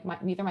home, like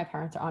neither my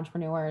parents are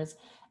entrepreneurs,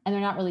 and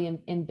they're not really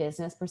in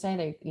business per se.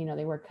 They, you know,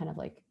 they work kind of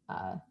like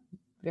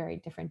very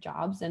different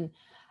jobs. And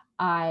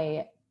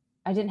I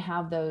I didn't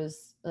have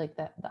those like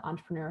the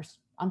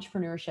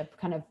entrepreneurship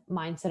kind of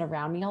mindset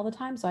around me all the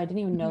time. So I didn't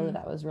even know that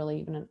Mm-hmm. that was really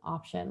even an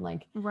option.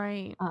 Like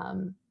Right.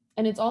 and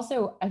it's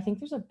also, I think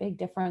there's a big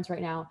difference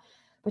right now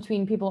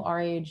between people our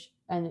age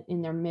and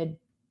in their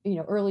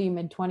early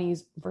mid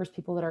 20s versus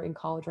people that are in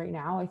college right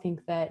now. I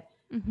think that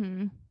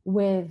Mm-hmm.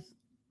 with,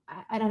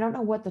 and I don't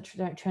know what the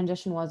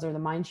transition was or the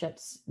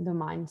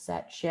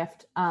mindset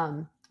shift.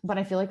 But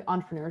I feel like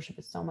entrepreneurship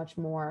is so much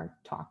more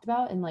talked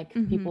about, and like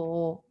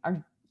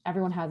Mm-hmm.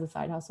 everyone has a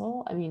side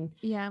hustle. I mean,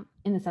 Yeah.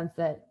 in the sense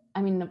that,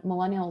 I mean, the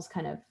millennials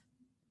kind of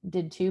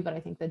did too, but I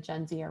think the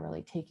Gen Z are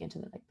really taking it to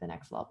the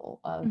next level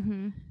of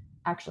Mm-hmm.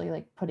 actually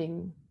like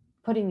putting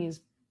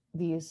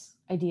these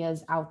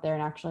ideas out there,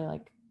 and actually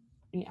like,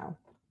 you know,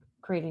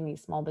 creating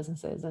these small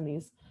businesses and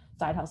these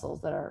side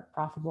hustles that are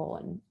profitable.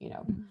 And you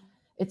know, Mm-hmm.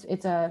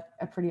 it's a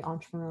pretty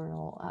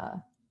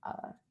entrepreneurial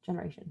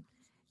generation.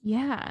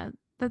 Yeah,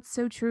 that's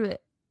so true.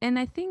 And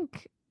I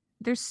think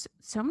there's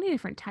so many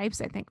different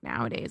types, I think,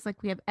 nowadays.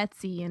 Like we have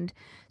Etsy and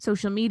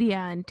social media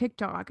and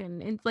TikTok,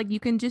 and like you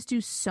can just do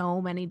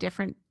so many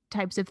different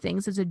types of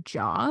things as a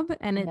job,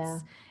 and Yeah.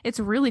 it's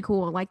really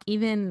cool. Like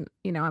even,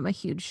 you know, I'm a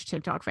huge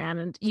TikTok fan,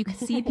 and you can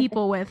see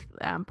people with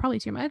probably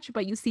too much,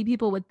 but you see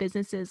people with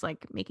businesses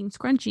like making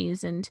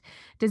scrunchies and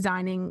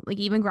designing, like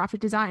even graphic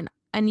design,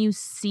 and you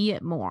see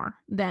it more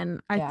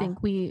than I Yeah. think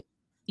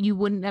you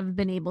wouldn't have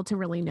been able to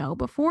really know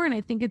before. And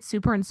I think it's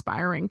super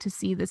inspiring to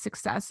see the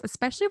success,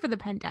 especially over the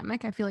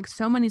pandemic. I feel like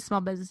so many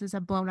small businesses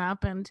have blown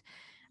up, and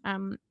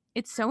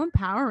it's so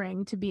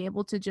empowering to be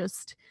able to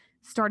just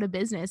start a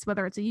business,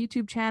 whether it's a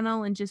YouTube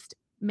channel, and just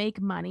make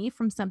money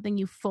from something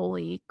you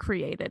fully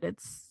created.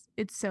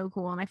 It's so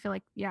cool. And I feel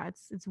like, yeah,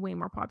 it's way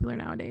more popular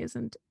nowadays.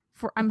 And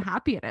I'm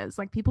happy it is.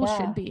 Like people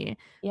should Yeah. be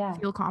Yeah.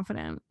 feel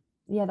confident.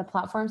 Yeah, the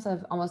platforms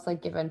have almost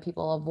like given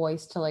people a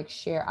voice to like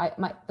share.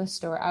 The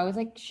story, I was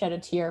like shed a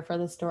tear for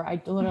the story.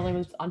 I literally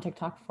was on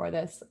TikTok before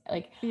this.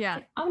 Like, it's Yeah.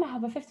 like, I'm gonna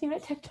have a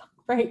 15-minute TikTok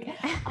break.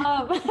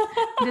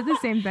 I did the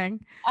same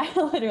thing. I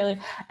literally,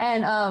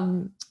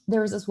 and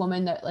there was this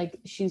woman that like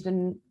she's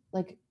been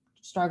like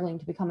struggling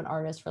to become an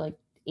artist for like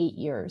 8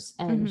 years,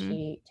 and Hmm.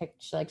 she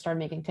like started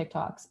making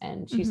TikToks,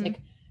 and she's Hmm.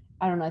 like,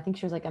 I don't know, I think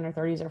she was like in her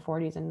 30s or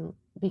 40s, and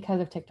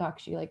because of TikTok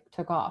she like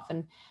took off.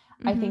 And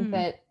I think Hmm.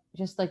 that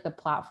just like the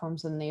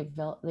platforms and the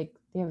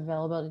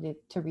availability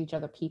to reach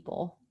other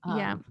people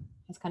Yeah.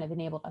 has kind of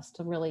enabled us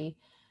to really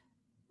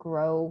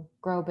grow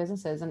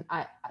businesses. And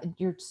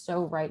you're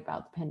so right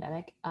about the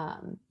pandemic,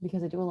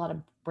 because I do a lot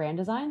of brand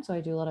design, so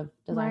I do a lot of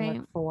design work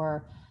Right.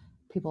 for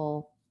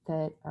people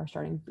that are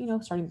starting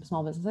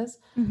small businesses.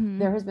 Hmm.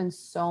 There has been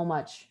so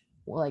much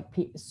like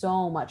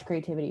so much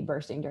creativity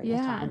bursting during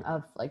this Yeah. time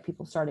of like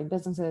people starting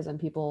businesses, and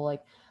people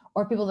like,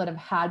 or people that have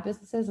had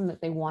businesses and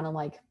that they want to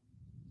like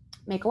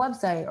make a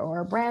website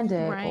or brand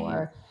it, Right.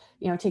 or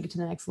take it to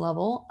the next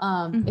level.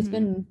 It's Hmm.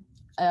 been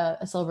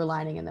a silver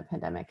lining in the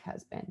pandemic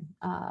has been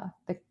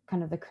the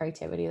kind of the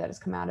creativity that has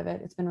come out of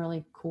it. It's been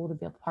really cool to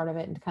be a part of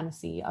it and to kind of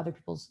see other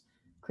people's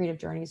creative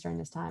journeys during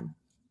this time.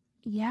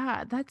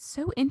 Yeah, that's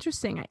so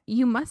interesting.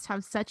 You must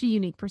have such a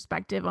unique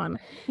perspective on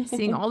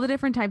seeing all the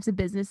different types of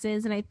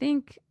businesses. And I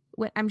think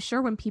I'm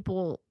sure when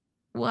people,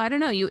 well, I don't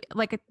know,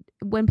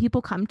 when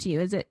people come to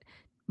you, is it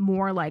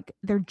more like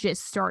they're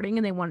just starting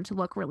and they want it to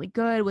look really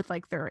good with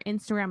like their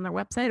Instagram and their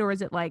website? Or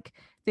is it like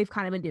they've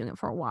kind of been doing it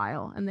for a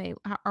while and they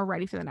are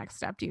ready for the next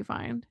step? Do you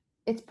find?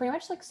 It's pretty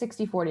much like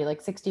 60-40, like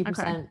Okay.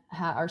 60%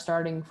 are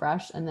starting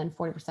fresh, and then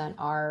 40%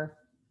 are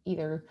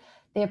either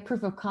they have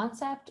proof of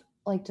concept,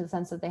 like to the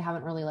sense that they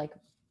haven't really like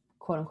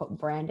quote unquote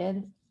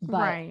branded,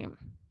 but Right.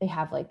 they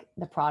have like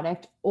the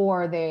product,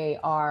 or they've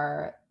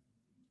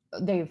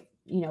they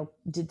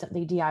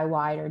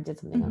DIY'd or did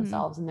something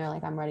themselves, and they're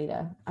like, I'm ready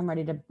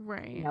to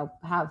Right.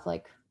 have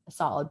like a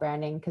solid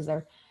branding, because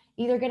they're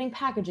either getting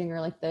packaging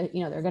or like they're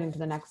getting to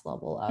the next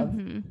level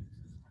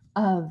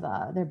of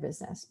their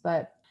business.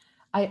 But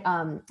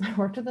I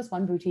worked with this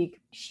one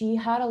boutique. She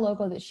had a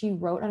logo that she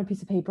wrote on a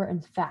piece of paper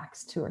and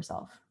faxed to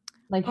herself.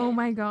 Like, oh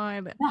my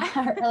God.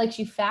 like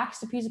she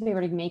faxed a piece of paper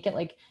to make it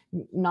like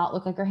not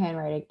look like her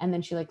handwriting, and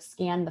then she like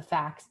scanned the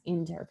fax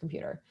into her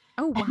computer.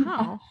 Oh,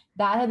 wow.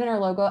 That had been her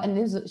logo,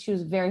 and she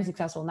was very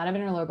successful, and that had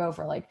been her logo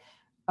for like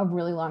a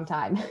really long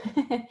time.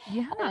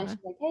 Yeah. And she's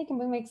like, hey, can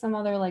we make some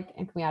other like,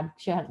 and can we add,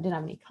 didn't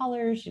have any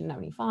colors, she didn't have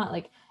any font.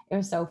 Like, it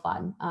was so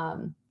fun.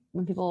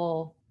 When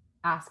people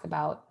ask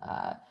about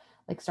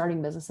like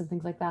starting business and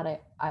things like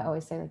that, I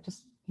always say, like,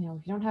 just,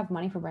 if you don't have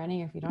money for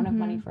branding, or if you don't have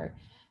money for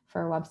a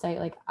website,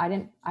 like I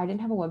didn't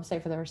have a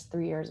website for the first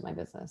 3 years of my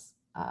business.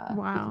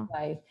 Wow. Because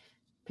I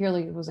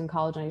purely was in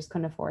college and I just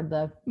couldn't afford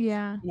when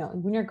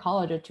you're in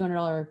college, a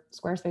 $200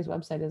 Squarespace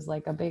website is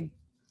like a big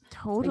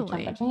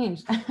Totally. chunk of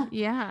change.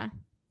 Yeah.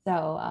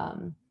 So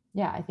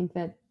yeah, I think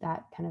that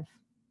kind of,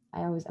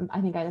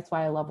 I think that's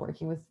why I love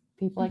working with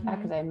people like that,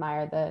 because I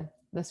admire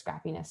the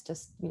scrappiness to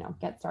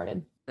get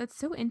started. That's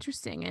so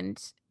interesting.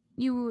 And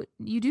you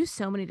do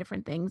so many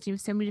different things. You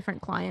have so many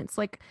different clients.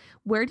 Like,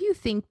 where do you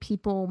think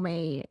people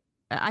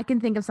I can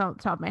think of some off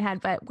the top of my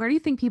head, but where do you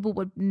think people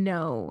would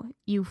know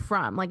you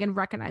from, like, and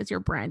recognize your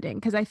branding?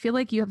 Because I feel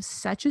like you have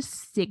such a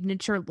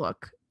signature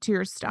look to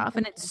your stuff,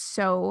 and it's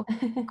so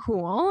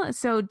cool.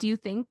 So do you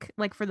think,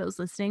 like, for those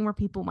listening, where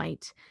people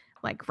might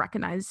like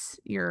recognize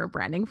your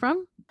branding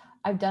from?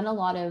 I've done a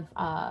lot of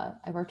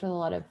I worked with a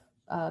lot of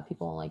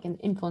people like in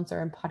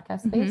influencer and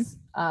podcast space.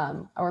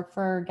 I work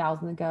for Gals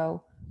on the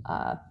Go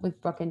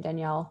with Brooke and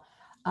Danielle.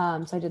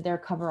 So I did their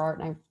cover art,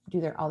 and I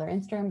do all their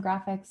Instagram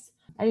graphics.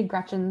 I did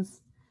Gretchen's,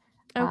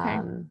 Okay.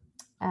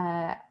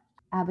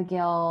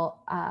 Abigail,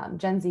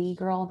 Gen Z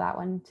girl, that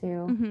one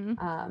too.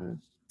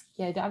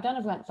 Yeah, I've done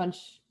a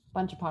bunch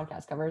of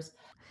podcast covers.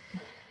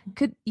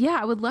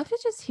 I would love to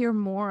just hear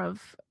more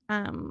of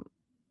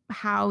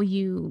how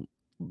you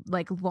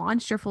like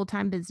launched your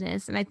full-time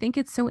business. And I think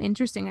it's so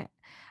interesting.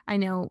 I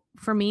know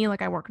for me,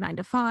 like, I work 9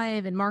 to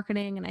 5 in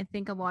marketing, and I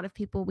think a lot of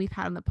people we've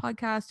had on the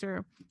podcast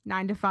are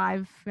 9 to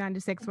 5, 9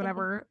 to 6,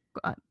 whatever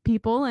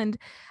people. And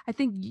I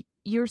think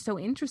you're so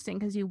interesting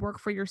because you work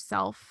for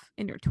yourself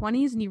in your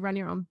 20s and you run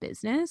your own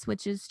business,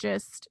 which is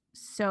just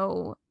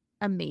so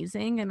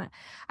amazing. And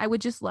I would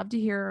just love to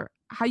hear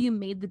how you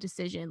made the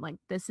decision, like,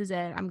 this is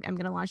it, I'm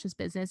going to launch this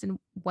business, and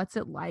what's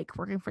it like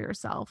working for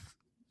yourself?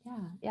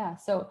 Yeah.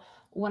 So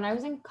when I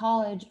was in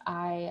college,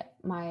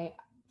 my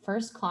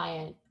first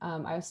client,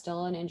 I was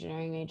still an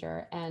engineering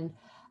major, and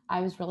I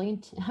was really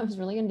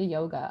into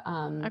yoga.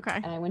 Okay.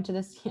 And I went to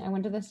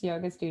this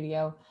yoga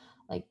studio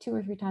like 2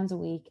 or 3 times a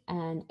week,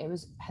 and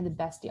had the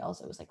best deals.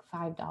 It was like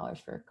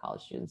 $5 for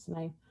college students, and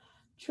I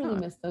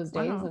truly miss those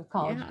days of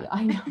college. Yeah.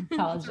 I know,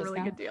 college It's a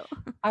really good deal.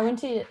 I went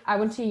to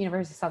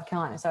University of South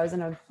Carolina, so I was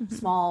in a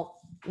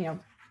small, a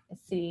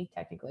city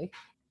technically.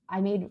 I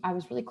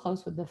was really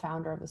close with the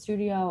founder of the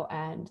studio,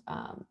 and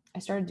I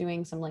started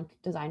doing some like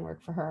design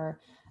work for her,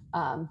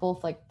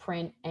 both like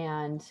print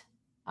and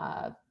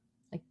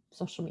like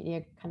social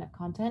media kind of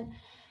content.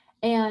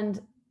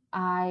 And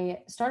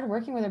I started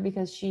working with her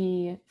because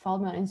she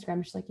followed me on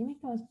Instagram. She's like, you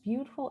make the most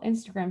beautiful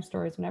Instagram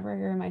stories whenever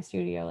you're in my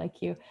studio, like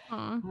you.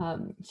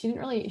 She didn't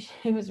really,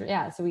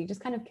 so we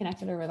just kind of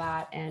connected over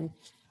that. And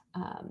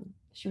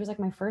she was like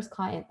my first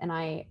client, and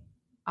I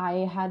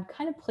had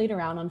kind of played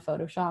around on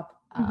Photoshop.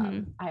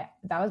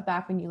 That was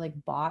back when you like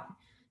bought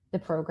the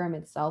program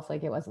itself.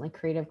 Like, it wasn't like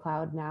Creative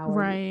Cloud now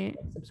where you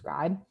like,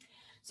 subscribe.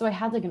 So I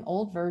had like an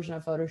old version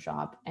of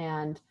Photoshop,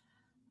 and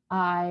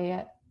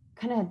I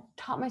kind of had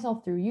taught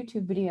myself through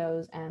YouTube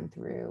videos and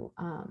through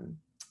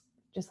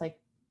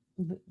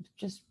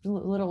just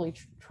literally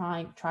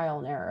trial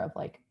and error of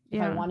like,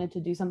 if I wanted to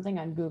do something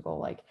on Google,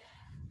 like,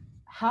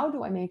 how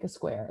do I make a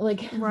square?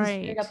 Like,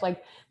 figuring up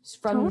like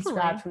from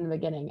scratch from the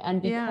beginning.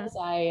 And because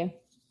I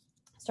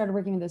started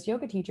working with this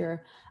yoga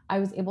teacher, I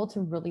was able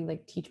to really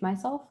like teach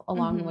myself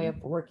along the way of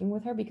working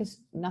with her, because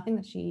nothing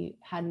that she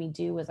had me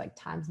do was like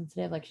time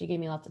sensitive. Like, she gave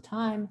me lots of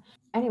time.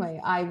 Anyway,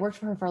 I worked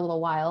for her for a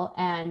little while,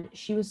 and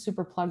she was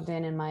super plugged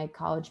in my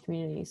college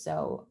community.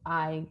 So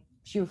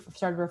she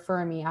started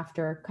referring me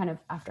after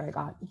I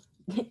got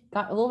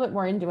a little bit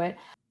more into it.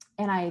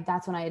 And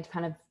that's when I had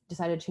kind of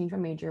decided to change my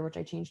major, which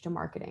I changed to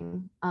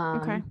marketing.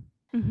 I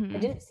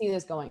didn't see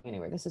this going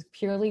anywhere. This is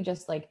purely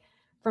just like,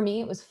 for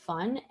me, it was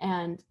fun.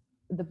 And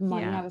the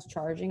money I was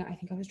charging, I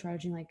think I was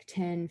charging like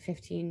 10,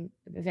 15,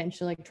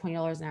 eventually like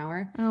 $20 an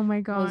hour. Oh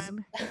my God.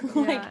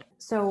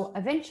 So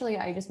eventually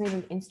I just made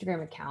an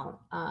Instagram account.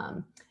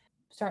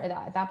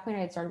 At that point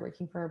I had started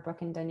working for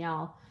Brooke and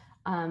Danielle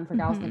for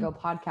Gals on the Go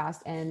podcast.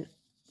 And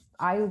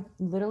I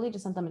literally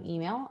just sent them an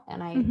email,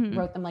 and I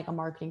wrote them like a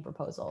marketing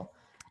proposal.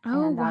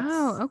 Oh, And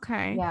wow.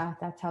 Okay.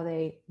 that's how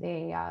they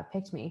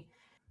picked me.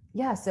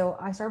 Yeah, so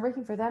I started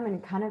working for them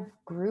and kind of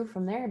grew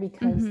from there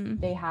because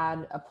they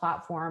had a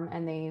platform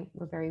and they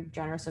were very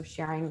generous of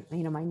sharing,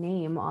 my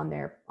name on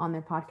their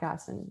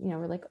podcast. And,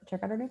 we're like,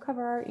 check out our new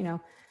cover art,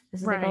 this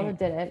is the girl that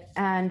did it.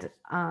 And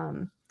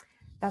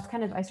that's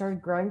kind of, I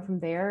started growing from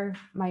there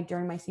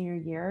during my senior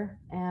year,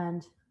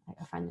 and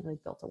I finally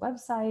like built a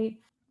website.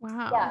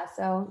 Wow. Yeah.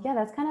 So yeah,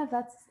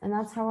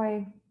 that's how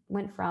I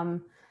went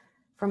from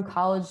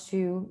college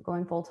to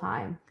going full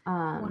time.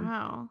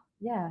 Wow.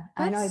 Yeah.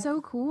 That's so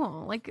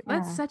cool. Like,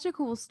 that's such a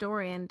cool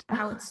story, and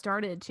how it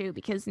started too,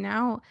 because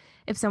now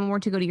if someone were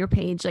to go to your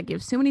page, like you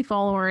have so many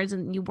followers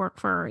and you work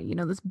for,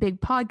 this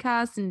big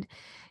podcast, and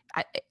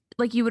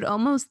like you would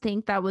almost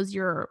think that was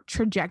your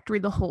trajectory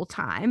the whole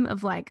time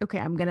of like, okay,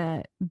 I'm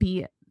gonna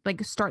be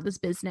like start this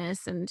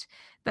business. And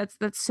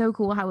that's so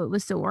cool how it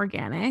was so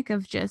organic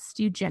of just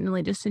you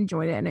genuinely just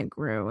enjoyed it and it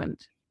grew.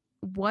 And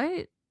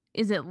what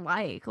is it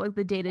like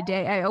the day to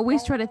day? I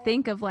always try to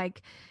think of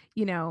like,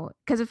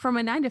 because from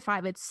a 9 to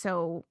 5, it's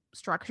so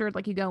structured.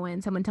 Like you go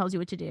in, someone tells you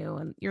what to do,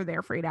 and you're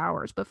there for 8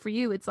 hours. But for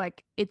you, it's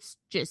like it's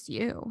just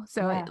you.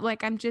 So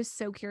like I'm just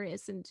so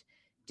curious. And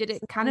did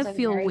it kind of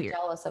feel very weird?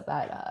 jealous of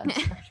that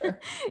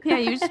structure.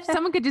 Yeah,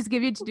 someone could just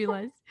give you a to-do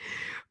list.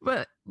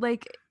 But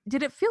like,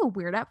 did it feel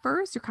weird at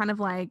first? You're kind of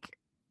like,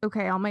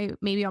 okay,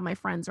 maybe all my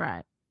friends are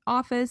at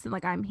office, and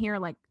like I'm here,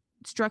 like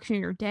structuring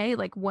your day.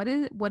 Like, what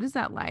is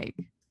that like?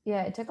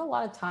 Yeah, it took a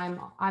lot of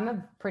time. I'm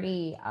a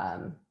pretty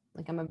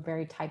I'm a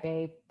very type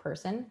A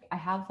person. I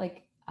have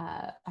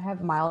I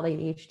have mild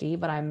ADHD,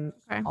 but I'm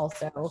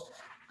also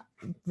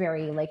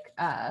very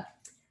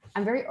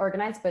I'm very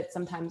organized, but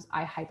sometimes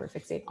I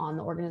hyperfixate on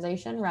the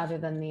organization rather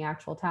than the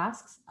actual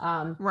tasks.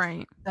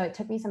 Right. So it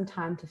took me some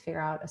time to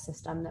figure out a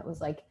system that was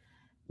like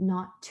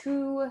not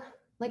too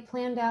like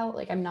planned out.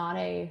 Like I'm not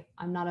a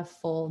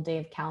full day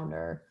of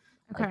calendar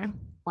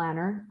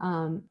planner.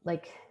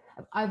 Like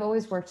I've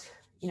always worked,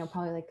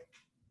 probably like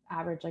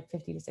average like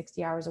 50 to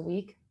 60 hours a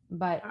week.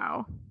 But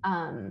wow,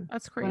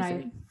 that's crazy. When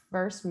I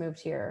first moved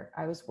here,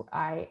 I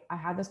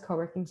had this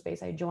co-working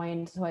space I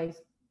joined. So I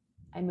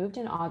moved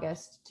in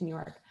August to New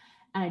York,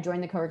 and I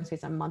joined the co-working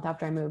space a month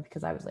after I moved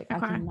because I was like, I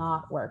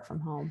cannot work from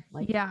home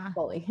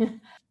fully.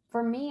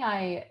 For me,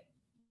 I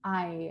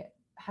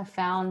have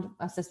found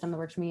a system that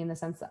works for me in the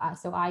sense that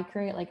so I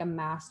create like a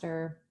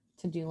master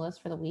to-do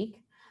list for the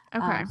week. So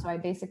I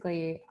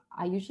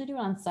usually do it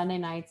on Sunday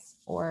nights,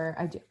 or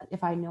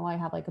if I know I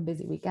have like a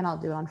busy weekend, I'll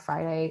do it on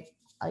Friday,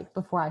 like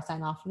before I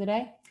sign off for the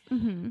day.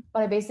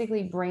 But I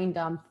basically brain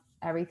dump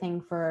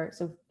everything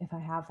so if I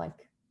have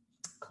like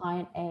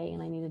client A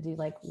and I need to do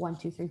like 1,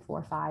 2, 3,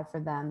 4, 5 for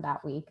them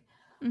that week.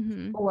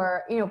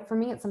 Or, for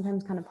me, it's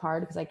sometimes kind of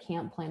hard because I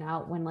can't plan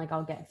out when like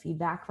I'll get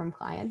feedback from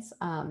clients.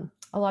 A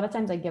lot of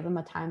times I give them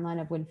a timeline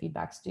of when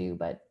feedback's due,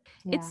 but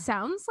it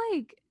sounds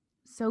like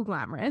so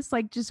glamorous,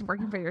 like just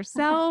working for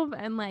yourself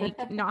and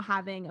like not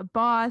having a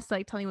boss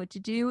like telling you what to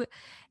do.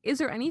 Is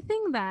there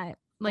anything that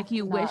like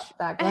you wish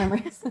that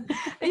glamorous?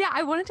 Yeah,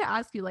 I wanted to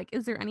ask you, like,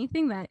 is there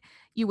anything that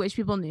you wish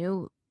people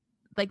knew,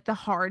 like the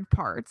hard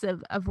parts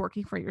of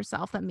working for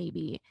yourself that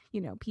maybe,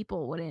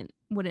 people wouldn't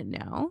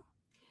know?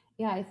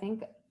 Yeah, I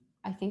think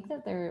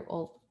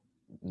that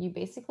you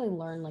basically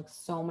learn like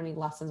so many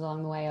lessons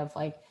along the way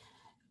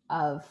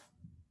of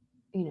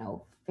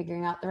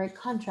figuring out the right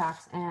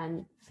contracts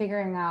and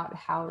figuring out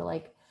how to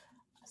like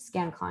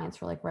scan clients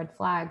for like red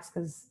flags,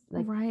 because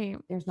like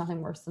there's nothing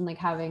worse than like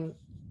having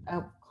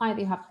a client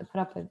that you have to put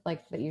up with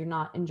like that you're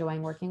not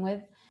enjoying working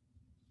with.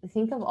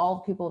 Think of all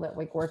the people that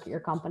like work at your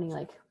company,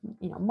 like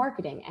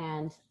marketing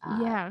and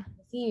the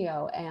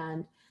CEO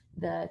and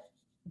the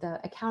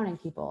accounting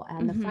people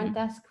and the front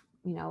desk,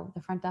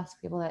 the front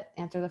desk people that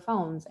answer the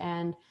phones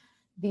and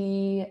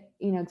the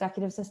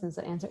executive assistants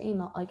that answer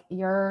email. Like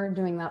you're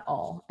doing that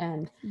all,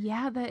 and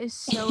yeah, that is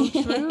so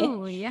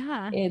true.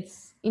 Yeah,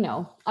 it's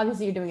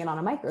obviously you're doing it on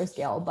a micro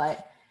scale,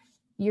 but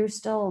you're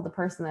still the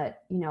person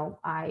that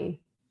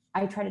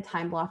I try to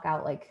time block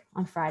out. Like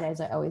on Fridays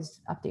I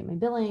always update my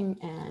billing,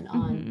 and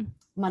on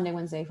Monday,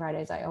 Wednesday,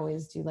 Fridays I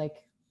always do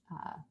like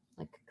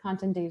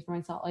content days for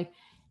myself. Like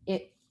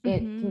it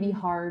can be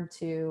hard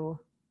to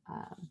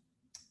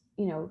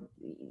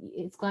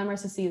it's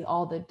glamorous to see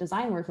all the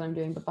design work that I'm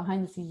doing, but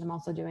behind the scenes I'm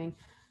also doing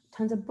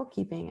tons of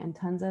bookkeeping and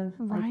tons of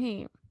all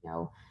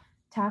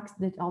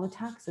the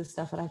taxes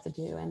stuff that I have to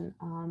do, and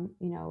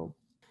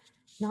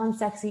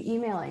non-sexy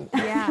emailing.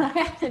 Yeah. I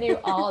have to do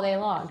all day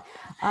long.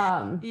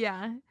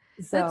 Yeah.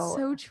 That's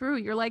so true.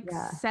 You're like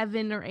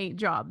 7 or 8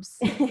 jobs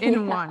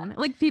in one.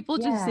 Like people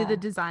just see the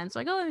designs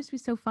like, oh, it must be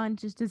so fun,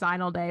 just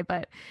design all day.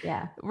 But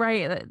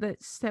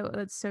that's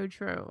so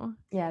true.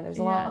 Yeah, there's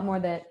a lot more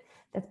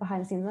that's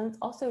behind the scenes. And it's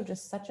also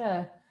just such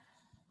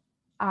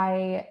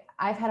I've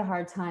had a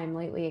hard time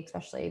lately,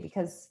 especially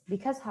because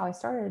how I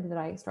started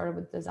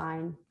with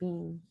design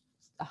being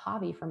a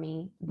hobby for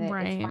me, that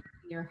it's when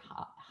your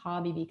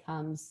hobby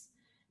becomes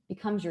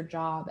your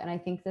job. And I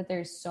think that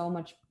there's so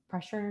much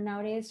pressure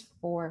nowadays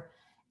for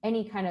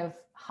any kind of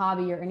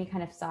hobby or any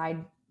kind of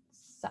side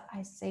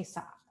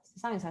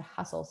it's not a side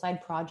hustle,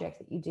 side project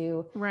that you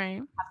do. Right.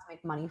 You have to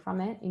make money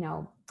from it,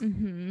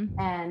 Mm-hmm.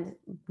 and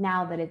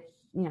now that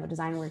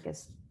design work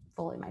is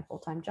fully my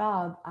full-time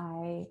job,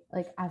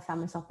 I've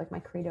found myself like my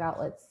creative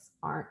outlets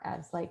aren't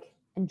as like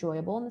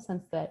enjoyable in the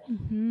sense that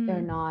Mm-hmm.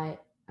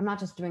 I'm not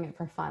just doing it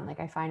for fun. Like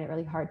I find it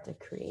really hard to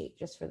create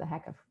just for the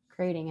heck of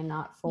creating and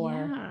not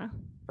for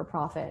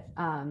profit.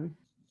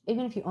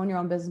 Even if you own your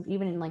own business,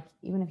 even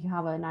if you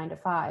have a 9 to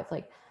 5,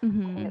 like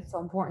Mm-hmm. I think it's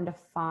so important to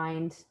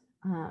find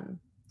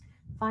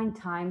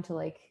time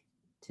to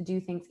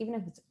do things, even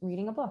if it's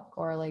reading a book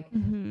or like,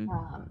 Mm-hmm.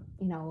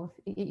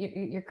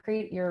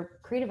 if your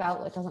creative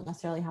outlet doesn't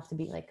necessarily have to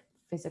be like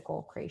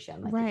physical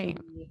creation. Like Right. it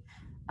can be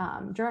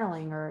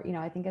journaling, or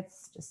I think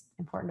it's just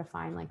important to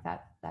find like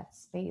that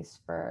space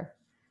for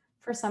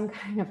some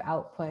kind of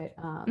output.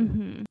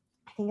 Mm-hmm.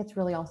 I think it's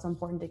really also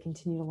important to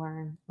continue to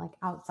learn, like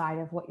outside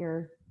of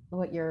whether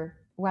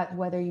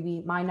you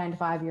be my 9 to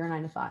 5, your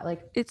 9 to 5.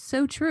 Like It's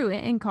so true.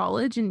 In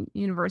college and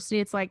university,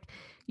 it's like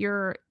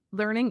you're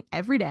learning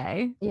every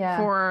day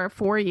for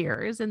 4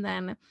 years, and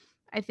then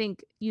I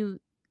think you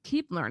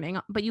keep learning,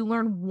 but you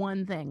learn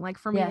one thing. Like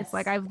for me, it's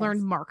like I've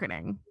learned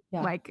marketing,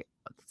 like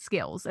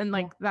skills, and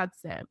like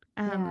that's it.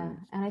 And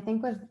I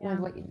think with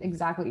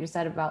exactly what you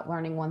said about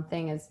learning one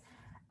thing is,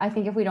 I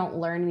think if we don't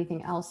learn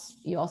anything else,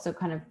 you also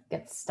kind of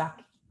get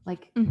stuck.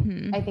 Like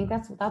I think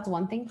that's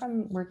one thing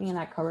from working in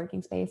that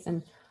co-working space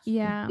and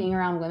being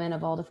around women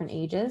of all different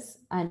ages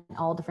and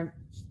all different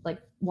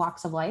like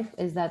walks of life,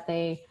 is that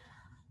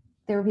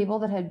there were people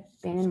that had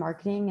been in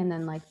marketing and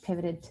then like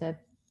pivoted to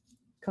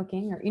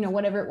cooking or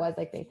whatever it was,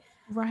 like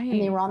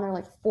and they were on their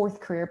like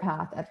 4th career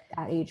path at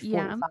age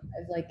 45.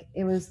 Like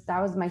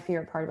that was my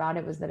favorite part about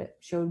it, was that it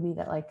showed me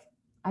that like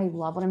I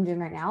love what I'm doing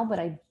right now, but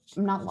I'm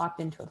not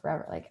locked into it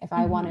forever. Like if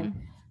I want to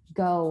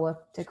go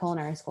to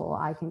culinary school,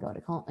 I can go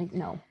to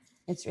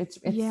it's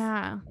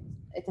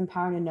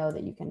empowering to know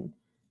that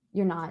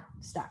you're not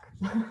stuck.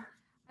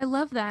 I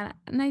love that.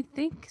 And I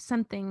think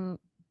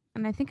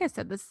I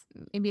said this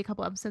maybe a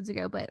couple episodes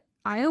ago, but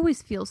I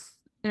always feel,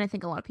 and I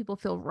think a lot of people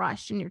feel,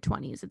 rushed in your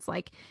 20s. It's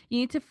like you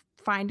need to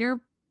find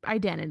your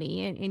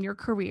identity in your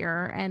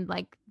career, and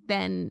like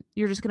then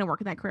you're just going to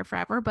work in that career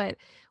forever. But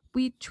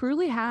we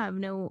truly have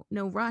no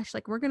rush.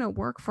 Like we're going to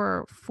work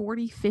for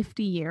 40,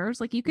 50 years.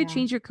 Like you could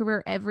change your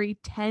career every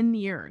 10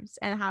 years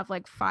and have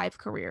like 5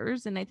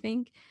 careers. And I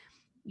think,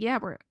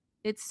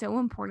 it's so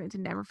important to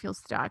never feel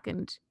stuck,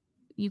 and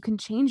you can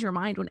change your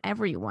mind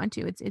whenever you want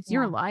to. It's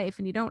your life,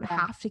 and you don't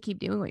have to keep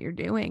doing what you're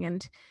doing.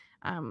 And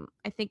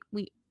I think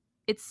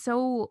it's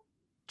so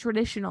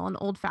traditional and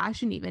old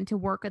fashioned even to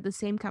work at the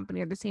same company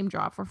or the same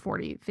job for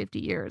 40, 50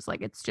 years.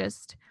 Like it's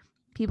just,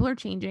 people are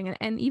changing,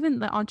 and even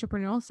the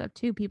entrepreneurial stuff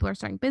too. People are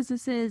starting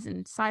businesses,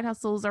 and side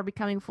hustles are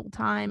becoming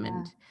full-time.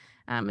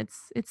 And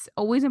it's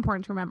always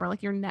important to remember,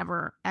 like you're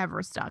never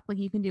ever stuck. Like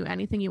you can do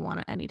anything you want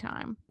at any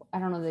time. I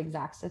don't know the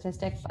exact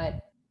statistic,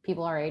 but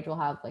people our age will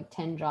have like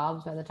 10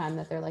 jobs by the time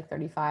that they're like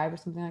 35 or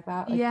something like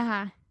that. Like, they'll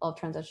have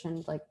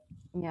transitioned. Like,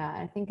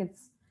 I think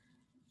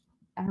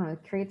I don't know,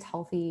 it creates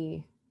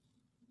healthy,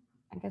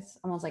 I guess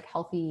almost like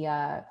healthy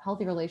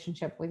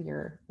relationship with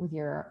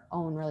your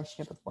own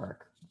relationship with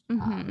work.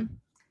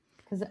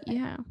 Because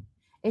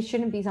it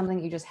shouldn't be something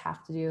that you just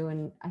have to do.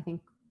 And I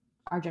think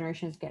our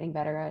generation is getting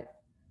better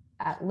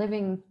at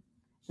living,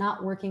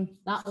 not living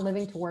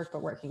to work,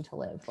 but working to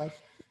live. Like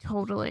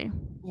totally.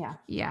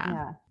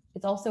 Yeah.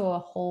 It's also a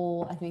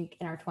whole, I think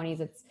in our 20s,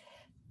 it's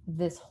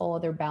this whole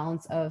other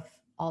balance of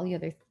all the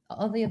other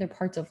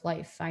parts of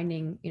life,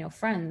 finding,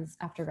 friends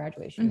after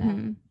graduation.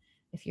 And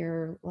if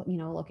you're,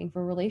 looking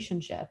for a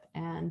relationship,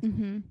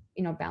 and,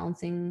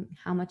 balancing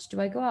how much do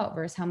I go out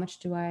versus how much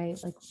do I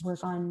like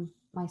work on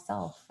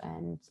myself.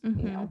 And,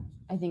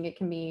 I think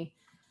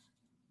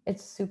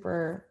it's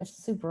super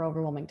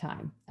overwhelming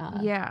time.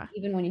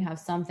 Even when you have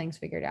some things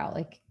figured out,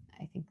 like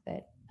I think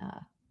that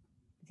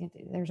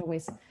there's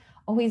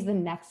always the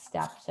next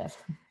step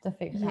to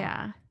figure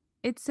out.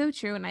 It's so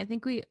true. And I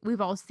think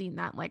we've all seen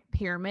that like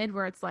pyramid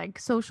where it's like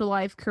social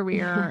life,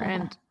 career,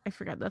 and I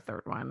forget the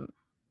third one.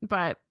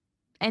 But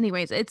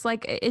anyways, it's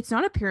like, it's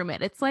not a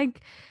pyramid. It's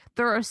like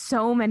there are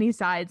so many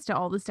sides to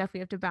all the stuff we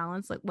have to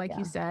balance, like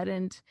you said.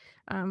 And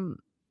I'm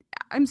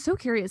so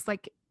curious,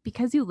 like,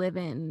 because you live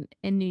in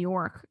New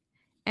York,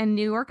 and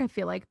New York, I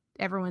feel like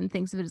everyone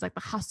thinks of it as like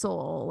the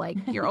hustle, like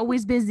you're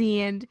always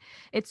busy, and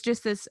it's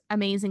just this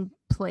amazing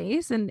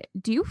place. And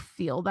do you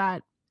feel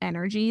that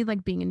energy,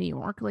 like being in New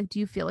York? Like, do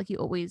you feel like you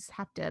always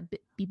have to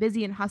be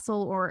busy and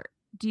hustle, or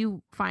do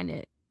you find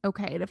it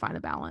okay to find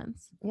a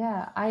balance?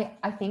 I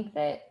think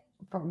that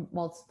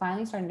it's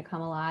finally starting to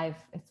come alive.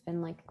 It's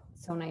been like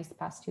so nice the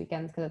past 2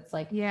 weekends, because it's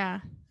like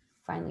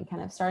finally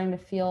kind of starting to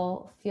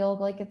feel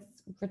like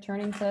it's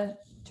returning to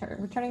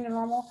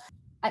normal.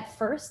 At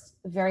first,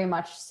 very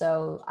much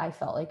so, I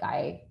felt like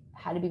I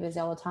had to be busy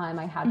all the time.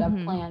 I had to have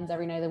plans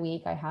every night of the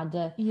week. I had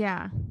to be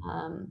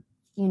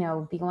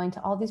going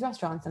to all these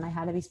restaurants, and I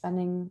had to be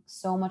spending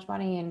so much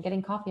money and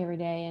getting coffee every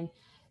day, and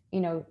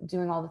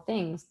doing all the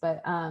things.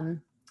 But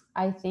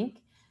I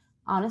think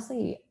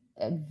honestly,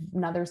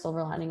 another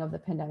silver lining of the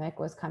pandemic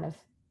was kind of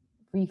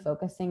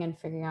refocusing and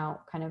figuring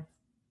out kind of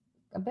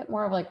a bit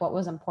more of like what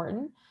was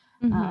important.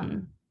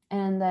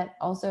 And that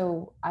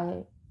also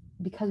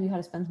because we had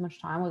to spend so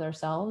much time with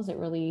ourselves, it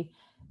really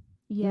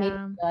made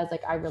me realize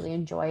like I really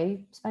enjoy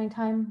spending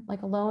time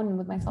like alone and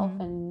with myself.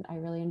 And I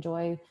really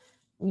enjoy,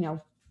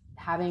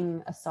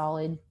 having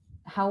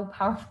how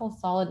powerful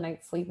solid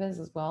night's sleep is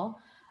as well.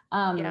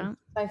 I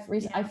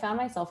found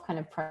myself kind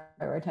of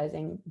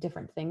prioritizing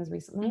different things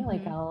recently.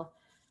 Like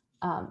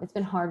it's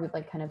been hard with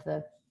like kind of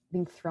the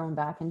being thrown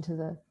back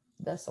into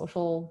the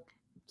social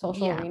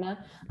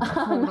arena,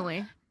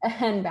 totally,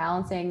 and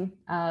balancing,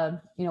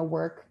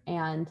 work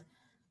and,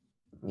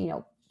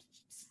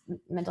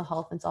 mental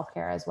health and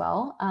self-care as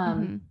well.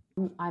 I'm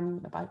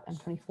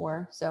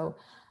 24, so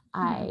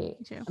I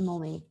am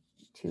only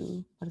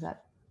 3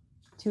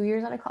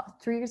 years out of college.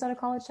 3 years out of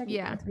college. 3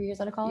 years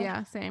out of college.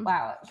 Yeah, same.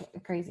 Wow,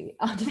 crazy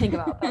to think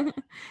about. But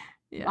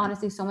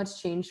honestly, so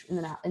much changed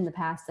in the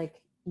past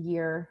like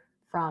year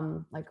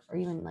from like, or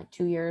even like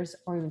 2 years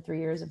or even 3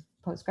 years of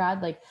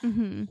post-grad. Like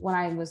when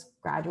I was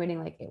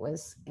graduating, like it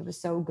was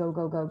so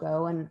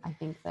go. And I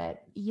think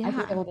that I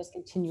think I will just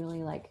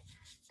continually like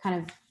kind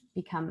of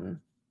become,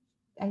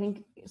 I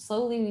think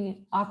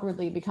slowly,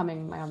 awkwardly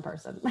becoming my own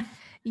person.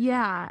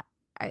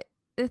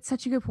 It's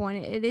such a good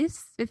point. It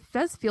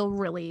does feel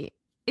really,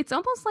 it's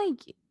almost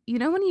like,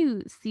 when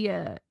you see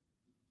a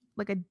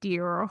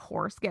deer or a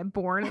horse get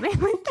born and they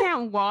like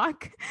can't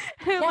walk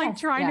and like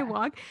trying to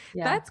walk.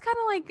 That's kind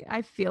of like,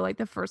 I feel like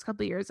the first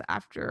couple of years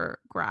after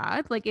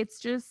grad, like it's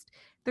just,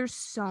 there's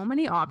so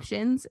many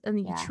options and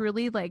you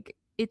truly like,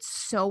 it's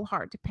so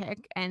hard to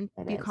pick and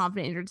be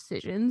confident in your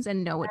decisions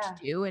and know what to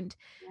do. And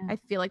I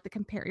feel like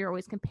you're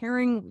always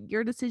comparing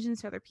your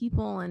decisions to other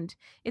people. And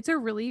it's a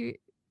really,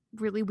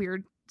 really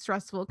weird,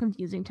 stressful,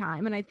 confusing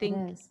time. And I think,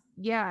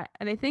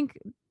 and I think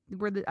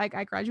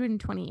I graduated in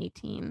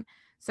 2018.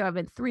 So I've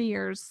been 3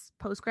 years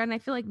post-grad, and I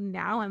feel like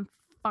now I'm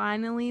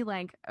finally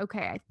like,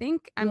 okay, I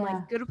think I'm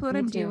like good at what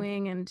I'm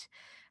doing. And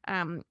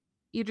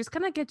you just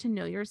kind of get to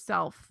know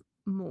yourself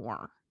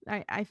more.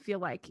 I feel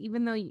like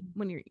even though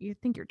when you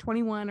think you're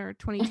 21 or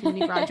 22 when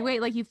you graduate,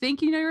 like you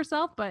think you know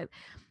yourself, but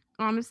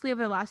honestly,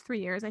 over the last 3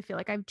 years, I feel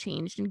like I've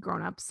changed and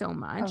grown up so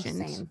much.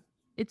 Same.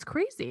 It's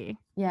crazy.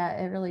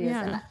 Yeah, it really is.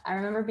 And I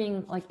remember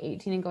being like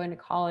 18 and going to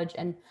college,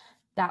 and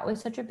that was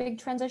such a big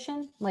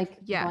transition.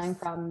 Like going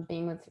from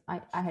being with,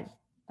 I had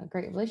a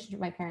great relationship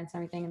with my parents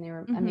and everything, and they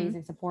were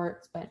amazing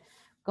supports, but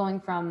going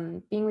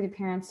from being with your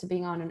parents to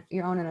being on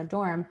your own in a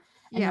dorm,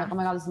 and you're like, oh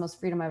my God, this is the most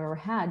freedom I've ever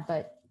had.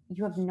 But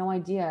you have no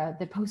idea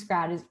that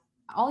post-grad is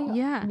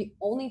the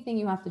only thing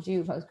you have to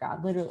do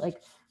post-grad, literally,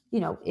 like,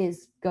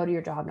 is go to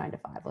your job 9 to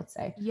 5, let's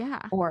say.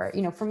 Or,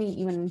 for me,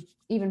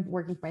 even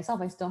working for myself,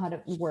 I still had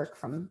to work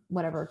from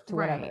whatever to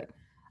whatever.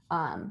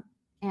 And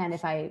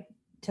if I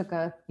took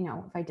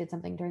if I did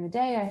something during the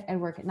day, I'd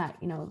work at night,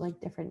 like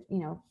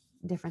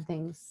different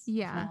things.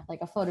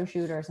 Like a photo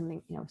shoot or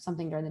something,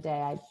 something during the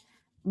day, I'd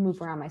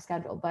move around my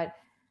schedule. But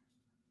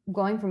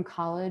going from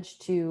college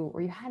to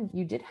where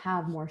you did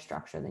have more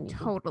structure than you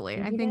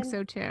I think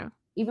so too.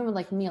 Even with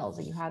like meals,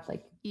 like you had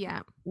like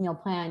meal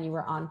plan, you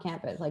were on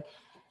campus, like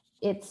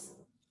it's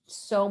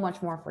so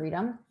much more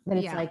freedom that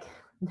it's like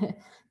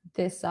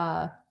this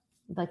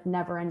like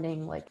never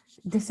ending like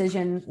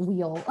decision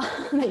wheel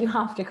that you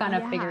have to kind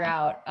of figure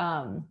out.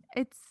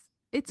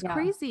 It's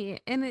crazy.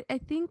 And I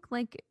think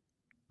like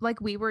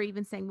we were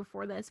even saying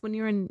before this, when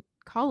you're in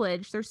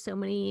college, there's so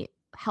many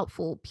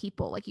helpful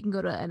people. Like you can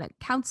go to a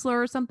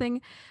counselor or something,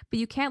 but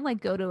you can't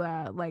like go to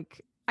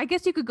I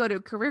guess you could go to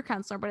a career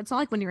counselor, but it's not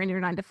like when you're in your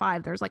 9 to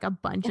 5, there's like a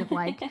bunch of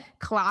like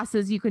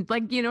classes you could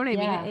like, you know what I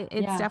mean?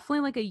 It's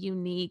definitely like a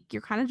unique,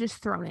 you're kind of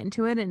just thrown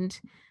into it. And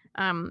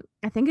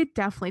I think it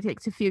definitely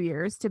takes a few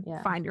years to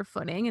find your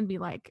footing and be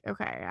like,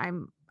 okay,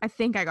 I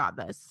think I got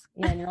this.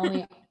 And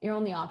your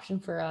only option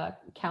for a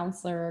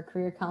counselor or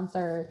career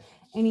counselor or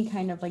any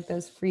kind of like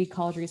those free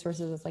college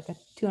resources is like a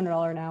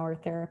 $200 an hour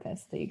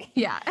therapist that you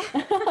can.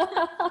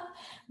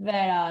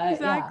 But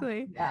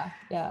exactly.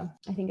 Yeah.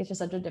 I think it's just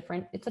such a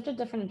different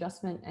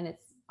adjustment, and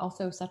it's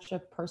also such a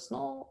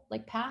personal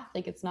like path.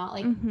 Like it's not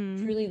like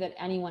truly that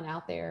anyone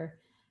out there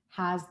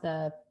has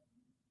the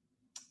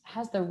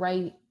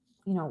right,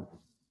 no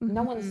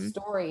one's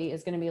story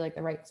is going to be like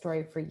the right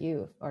story for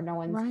you, or no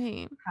one's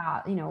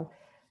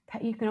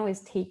you can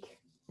always take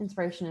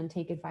inspiration and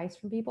take advice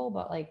from people,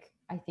 but like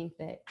I think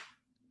that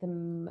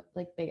the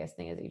like biggest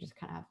thing is that you just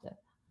kind of have to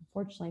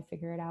unfortunately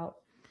figure out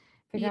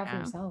for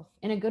yourself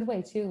in a good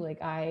way too. Like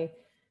I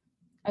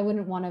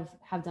wouldn't want to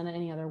have done it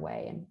any other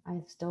way, and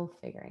I'm still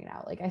figuring it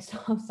out. Like I still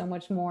have so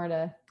much more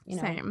to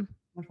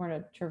much more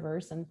to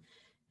traverse and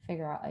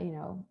figure out,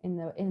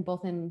 in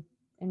both in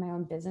my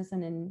own business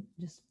and in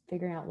just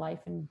figuring out life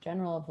in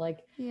general, of like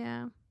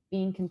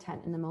being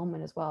content in the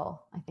moment as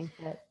well. I think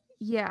that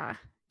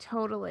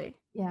totally.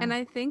 And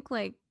I think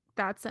like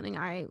that's something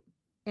I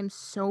am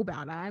so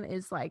bad at,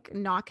 is like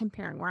not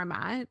comparing where I'm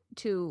at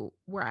to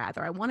where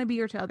either I want to be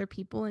or to other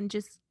people, and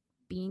just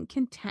being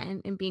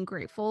content and being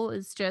grateful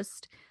is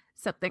just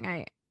something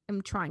I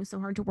am trying so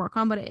hard to work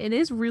on, but it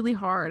is really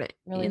hard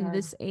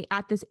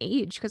at this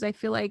age, because I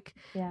feel like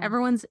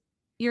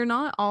you're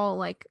not all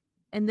like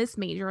in this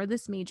major or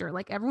this major,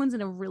 like everyone's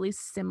in a really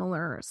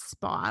similar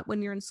spot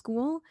when you're in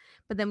school,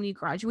 but then when you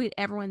graduate,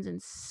 everyone's in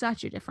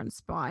such a different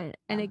spot,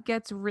 and it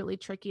gets really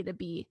tricky to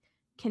be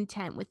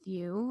content with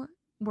you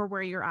or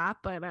where you're at.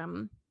 But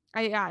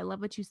I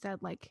love what you said,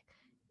 like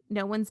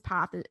no one's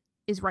path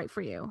is right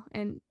for you,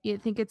 and you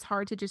think it's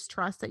hard to just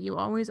trust that you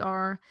always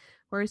are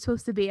where you're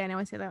supposed to be. I know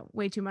I say that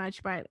way too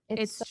much, but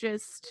it's so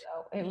just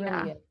it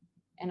really is.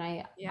 And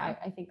I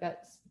think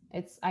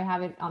I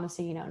have it on a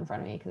sticky note in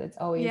front of me, because it's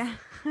always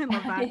I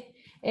love that.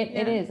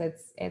 It is.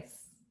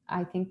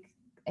 I think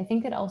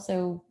it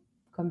also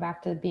come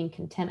back to being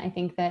content. I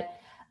think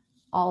that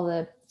all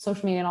the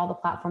social media and all the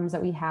platforms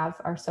that we have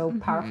are so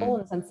powerful,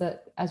 in the sense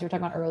that, as you were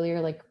talking about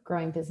earlier, like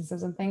growing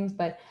businesses and things,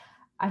 but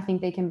I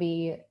think they can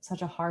be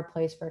such a hard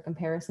place for a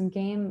comparison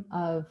game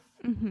of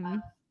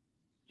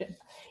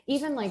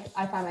even like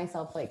I find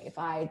myself, like if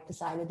I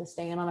decided to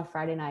stay in on a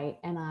Friday night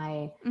and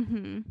I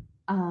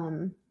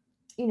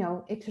you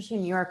know, especially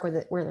in New York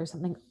where there's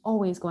something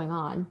always going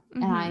on,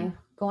 and I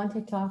go on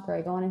TikTok or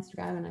I go on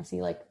Instagram and I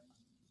see like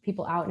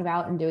people out and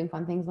about and doing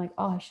fun things, I'm like,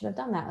 oh, I should have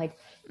done that. Like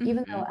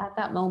even though at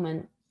that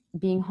moment,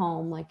 being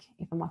home, like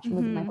if I'm watching a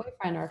movie with my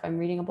boyfriend, or if I'm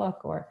reading a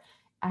book, or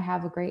I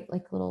have a great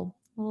like little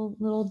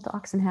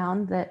dachshund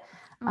hound that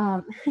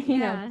you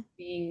know,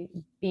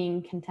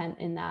 being content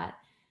in that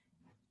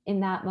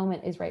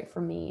moment is right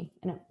for me,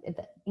 and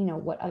you know,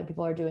 what other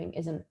people are doing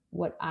isn't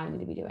what I need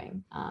to be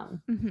doing. I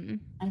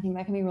think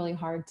that can be really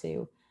hard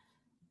to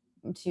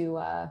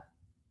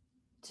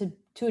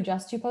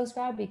adjust to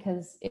post-grad,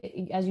 because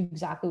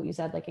exactly what you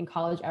said, like in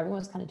college everyone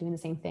was kind of doing the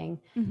same thing.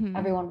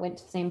 Everyone went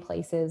to the same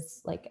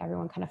places, like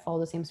everyone kind of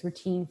followed the same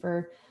routine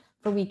for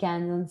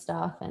weekends and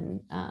stuff,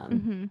 and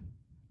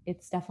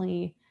it's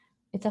definitely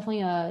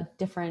a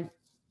different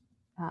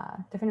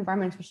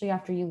environment, especially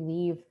after you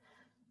leave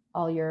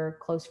all your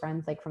close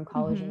friends like from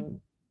college, and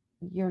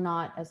you're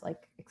not as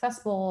like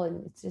accessible,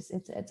 and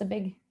it's a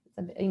big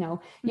you know,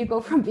 you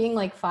go from being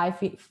like 5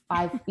 feet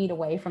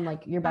away from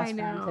like your best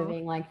friend to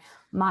being like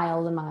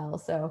miles and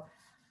miles. So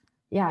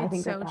yeah, I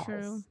think that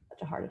is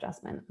such a hard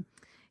adjustment.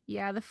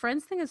 Yeah, the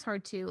friends thing is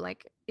hard too.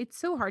 Like it's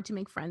so hard to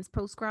make friends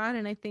post-grad,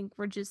 and I think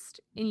we're just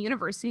in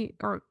university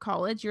or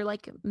college, you're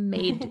like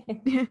made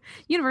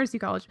university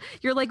college,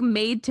 you're like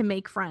made to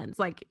make friends.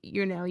 Like,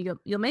 you know,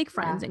 you'll make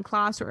friends in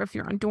class, or if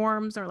you're on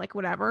dorms or like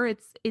whatever.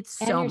 It's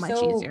so much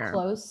easier,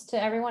 close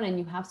to everyone, and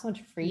you have so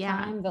much free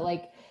time that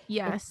like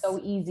it's so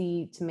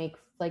easy to make,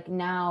 like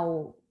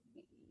now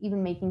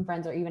even making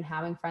friends or even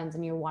having friends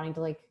and you're wanting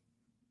to like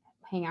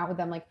hang out with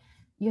them, like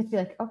you have to be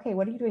like, okay,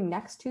 what are you doing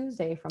next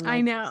Tuesday from like,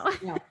 I know.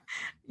 You know,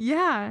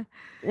 yeah,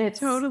 it's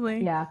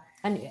totally. Yeah.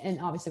 And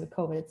obviously with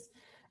COVID, it's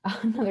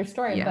another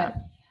story, but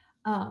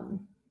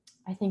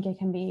I think it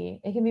can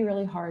be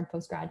really hard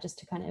post-grad just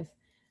to kind of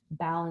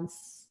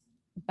balance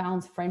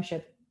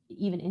friendship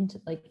even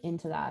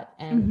into that.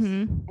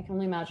 And I can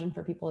only imagine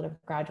for people that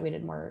have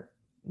graduated more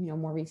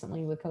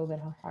recently with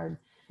COVID,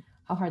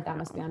 how hard that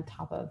must be on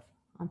top of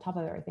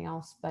everything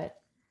else. But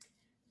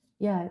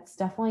yeah, it's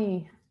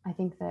definitely, I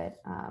think that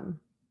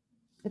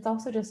it's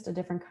also just a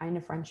different kind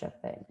of friendship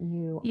that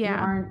you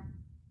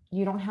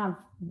don't have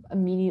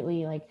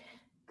immediately, like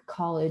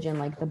college and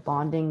like the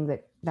bonding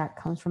that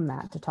comes from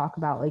that to talk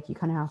about. Like you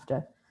kind of have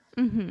to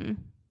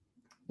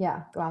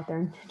go out there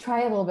and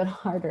try a little bit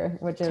harder,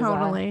 which is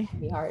totally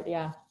be hard.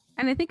 Yeah.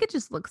 And I think it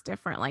just looks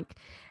different. Like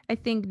I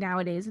think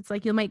nowadays it's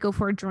like you might go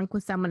for a drink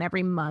with someone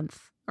every month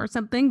or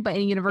something, but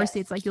in university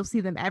it's like you'll see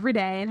them every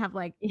day and have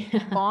like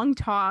long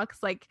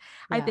talks. Like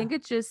I think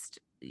it's just,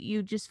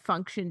 you just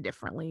function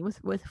differently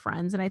with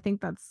friends, and I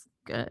think that's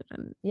good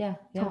and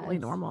totally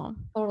normal.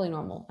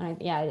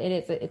 And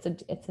it is.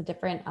 It's a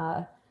different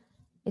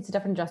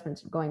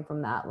adjustment going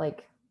from that,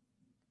 like,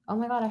 oh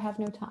my God, I have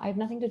no time. I have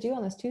nothing to do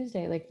on this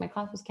Tuesday. Like my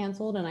class was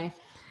canceled and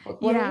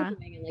what are you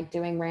doing? And like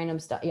doing random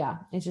stuff. Yeah.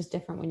 It's just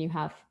different when you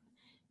have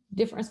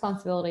different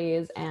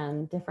responsibilities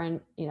and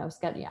different,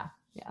 schedule.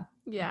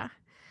 Yeah.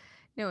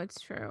 No,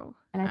 it's true.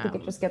 And I think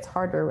it just gets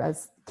harder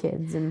as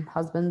kids and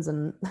husbands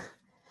and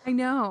I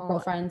know,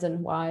 girlfriends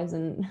and wives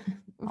and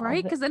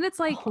right. Cause then it's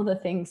like all the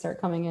things start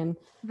coming in.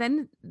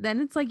 Then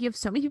it's like you have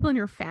so many people in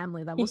your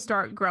family that will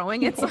start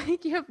growing. It's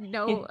like you have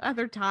no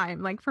other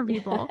time, like for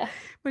people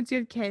once you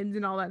have kids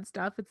and all that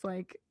stuff. It's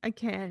like I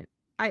can't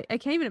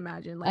even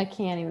imagine. Like I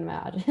can't even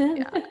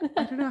imagine.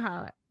 I don't know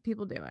how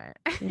people do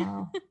it.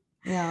 No,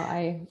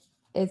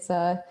 it's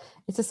a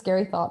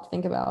scary thought to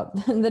think about.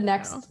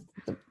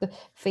 The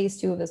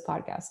phase 2 of this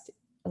podcast,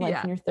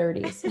 like in your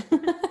 30s.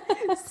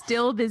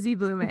 Still busy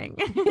blooming.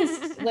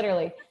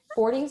 Literally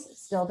 40s,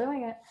 still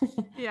doing it.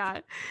 Yeah.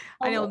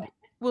 I know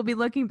we'll be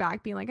looking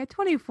back being like, at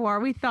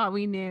 24 we thought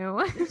we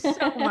knew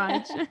so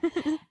much.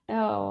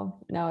 No,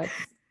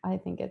 I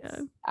think it's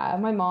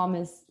my mom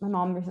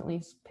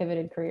recently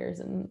pivoted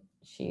careers, and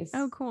she's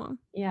cool.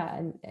 Yeah,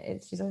 and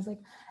she's always like,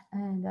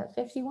 and at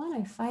 51,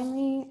 I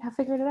finally have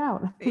figured it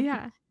out.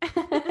 Yeah.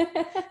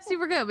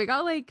 Super good. We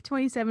got like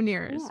 27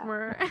 years.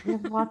 Yeah, we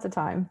have lots of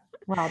time.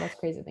 Wow, that's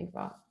crazy to think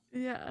about.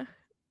 Yeah.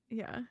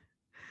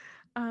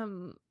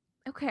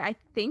 Okay, I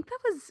think that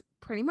was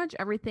pretty much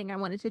everything I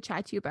wanted to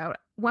chat to you about.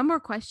 One more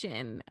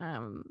question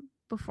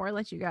before I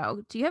let you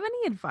go. Do you have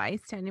any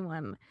advice to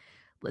anyone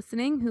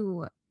listening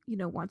who,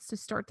 wants to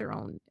start their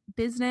own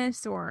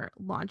business or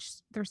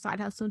launch their side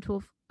hustle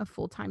into a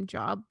full-time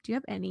job? Do you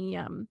have any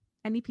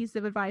piece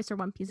of advice or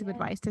one piece of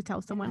advice to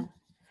tell someone?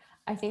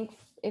 I think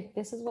if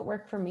this is what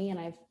worked for me, and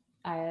I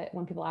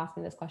when people ask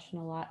me this question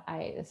a lot,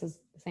 this is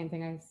the same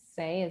thing I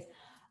say is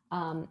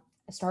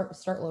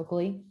start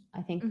locally.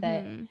 I think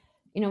that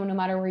no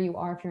matter where you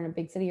are, if you're in a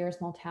big city or a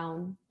small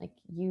town, like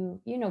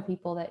you know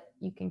people that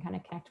you can kind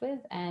of connect with.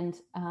 And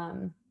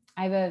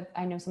I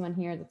know someone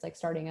here that's like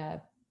starting a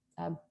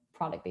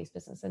product-based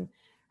business, and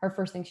her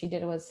first thing she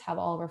did was have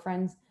all of her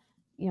friends,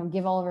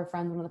 give all of her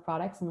friends one of the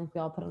products, and like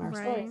we all put on our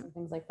stories and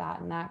things like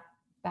that, and that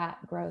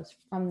grows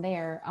from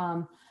there.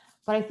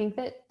 But I think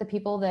that the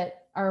people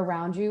that are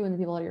around you and the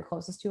people that you're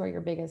closest to are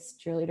your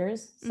biggest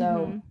cheerleaders.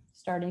 So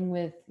starting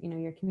with,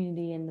 your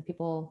community and the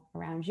people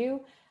around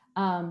you,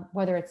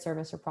 whether it's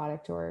service or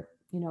product or,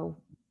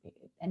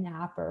 an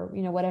app or,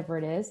 whatever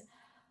it is.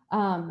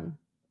 I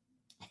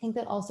think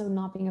that also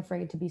not being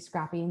afraid to be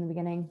scrappy in the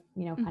beginning,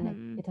 kind of,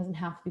 it doesn't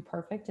have to be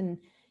perfect. And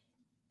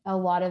a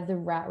lot of the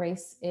rat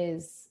race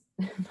is,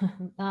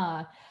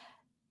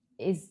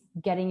 is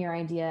getting your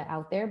idea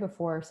out there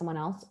before someone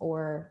else,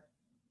 or,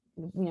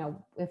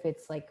 if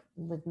it's like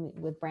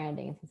with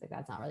branding and things like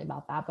that, it's not really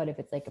about that. But if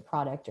it's like a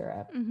product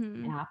or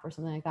an app or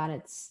something like that,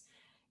 it's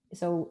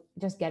so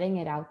just getting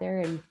it out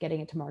there and getting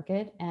it to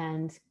market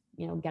and,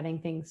 getting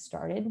things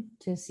started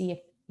to see if,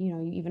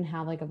 you even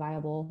have like a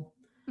viable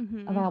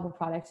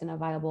product and a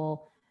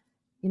viable,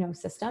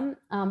 system.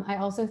 I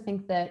also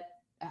think that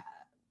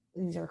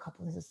these are a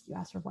couple. You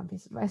asked for one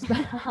piece of advice,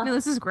 but no,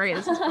 this is great.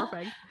 This is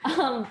perfect.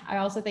 I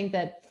also think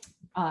that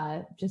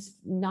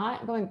just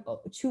not going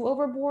too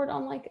overboard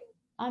on like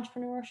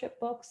entrepreneurship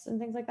books and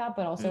things like that,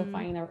 but also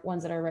finding the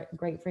ones that are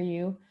great for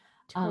you.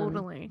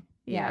 Totally.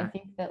 Yeah, I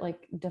think that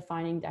like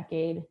Defining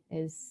Decade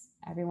is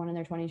everyone in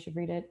their 20s should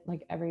read it.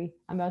 Like I'm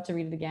about to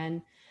read it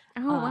again.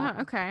 Oh wow.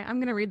 Okay, I'm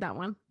gonna read that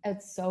one.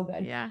 It's so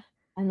good. Yeah.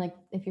 And like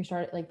if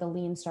you're like the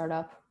Lean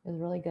Startup is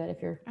really good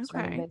if you're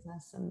starting a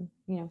business, and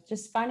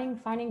just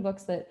finding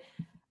books that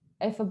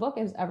if a book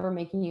is ever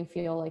making you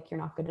feel like you're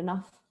not good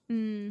enough,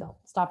 don't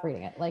stop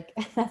reading it. Like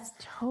that's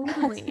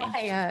totally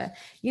my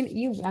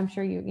I'm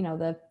sure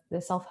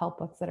the self-help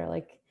books that are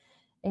like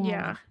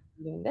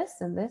doing this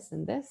and this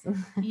and this.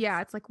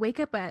 Yeah, it's like wake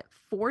up at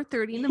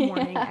 4:30 in the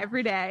morning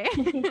every day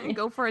and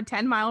go for a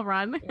 10-mile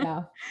run.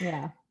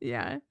 Yeah.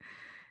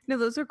 No,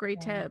 those are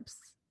great tips.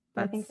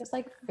 I think just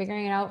like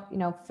figuring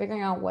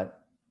out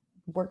what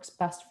works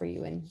best for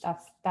you, and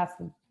that's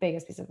the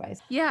biggest piece of advice.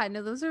 Yeah,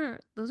 no, those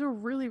are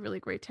really, really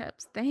great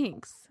tips.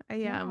 Thanks.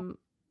 This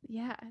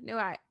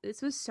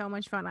was so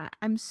much fun.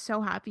 I'm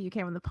so happy you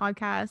came on the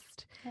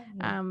podcast.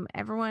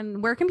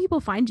 Everyone, where can people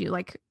find you?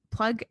 Like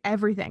plug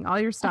everything, all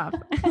your stuff.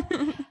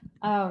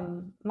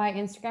 My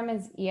Instagram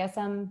is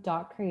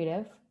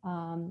esm.creative.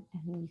 And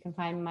you can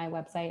find my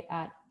website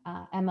at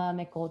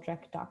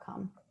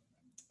emmamcgoldrick.com.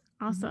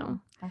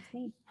 Awesome. That's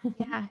me.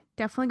 Yeah,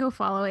 definitely go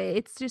follow it.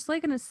 It's just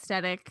like an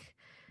aesthetic,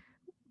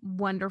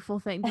 wonderful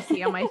thing to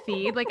see on my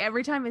feed. Like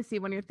every time I see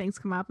one of your things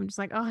come up, I'm just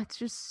like, oh, it's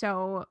just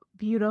so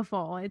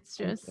beautiful. It's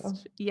just,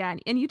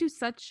 and you do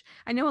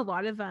I know a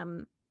lot of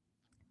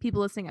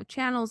people listening have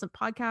channels and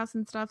podcasts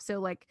and stuff.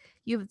 So like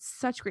you have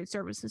such great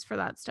services for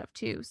that stuff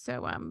too.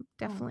 So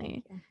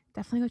definitely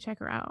go check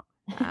her out.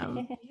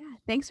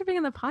 Thanks for being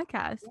on the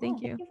podcast.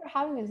 Thank you. Thank you for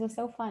having me. This was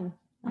so fun.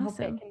 Awesome. I hope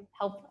it can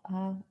help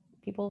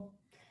people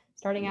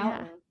starting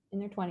out in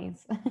their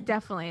 20s.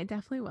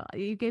 Definitely will.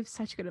 You gave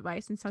such good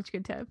advice and such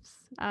good tips.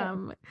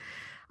 Awesome.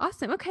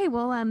 Okay.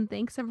 Well,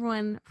 thanks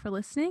everyone for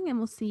listening, and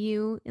we'll see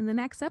you in the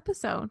next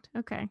episode.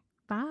 Okay.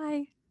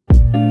 Bye.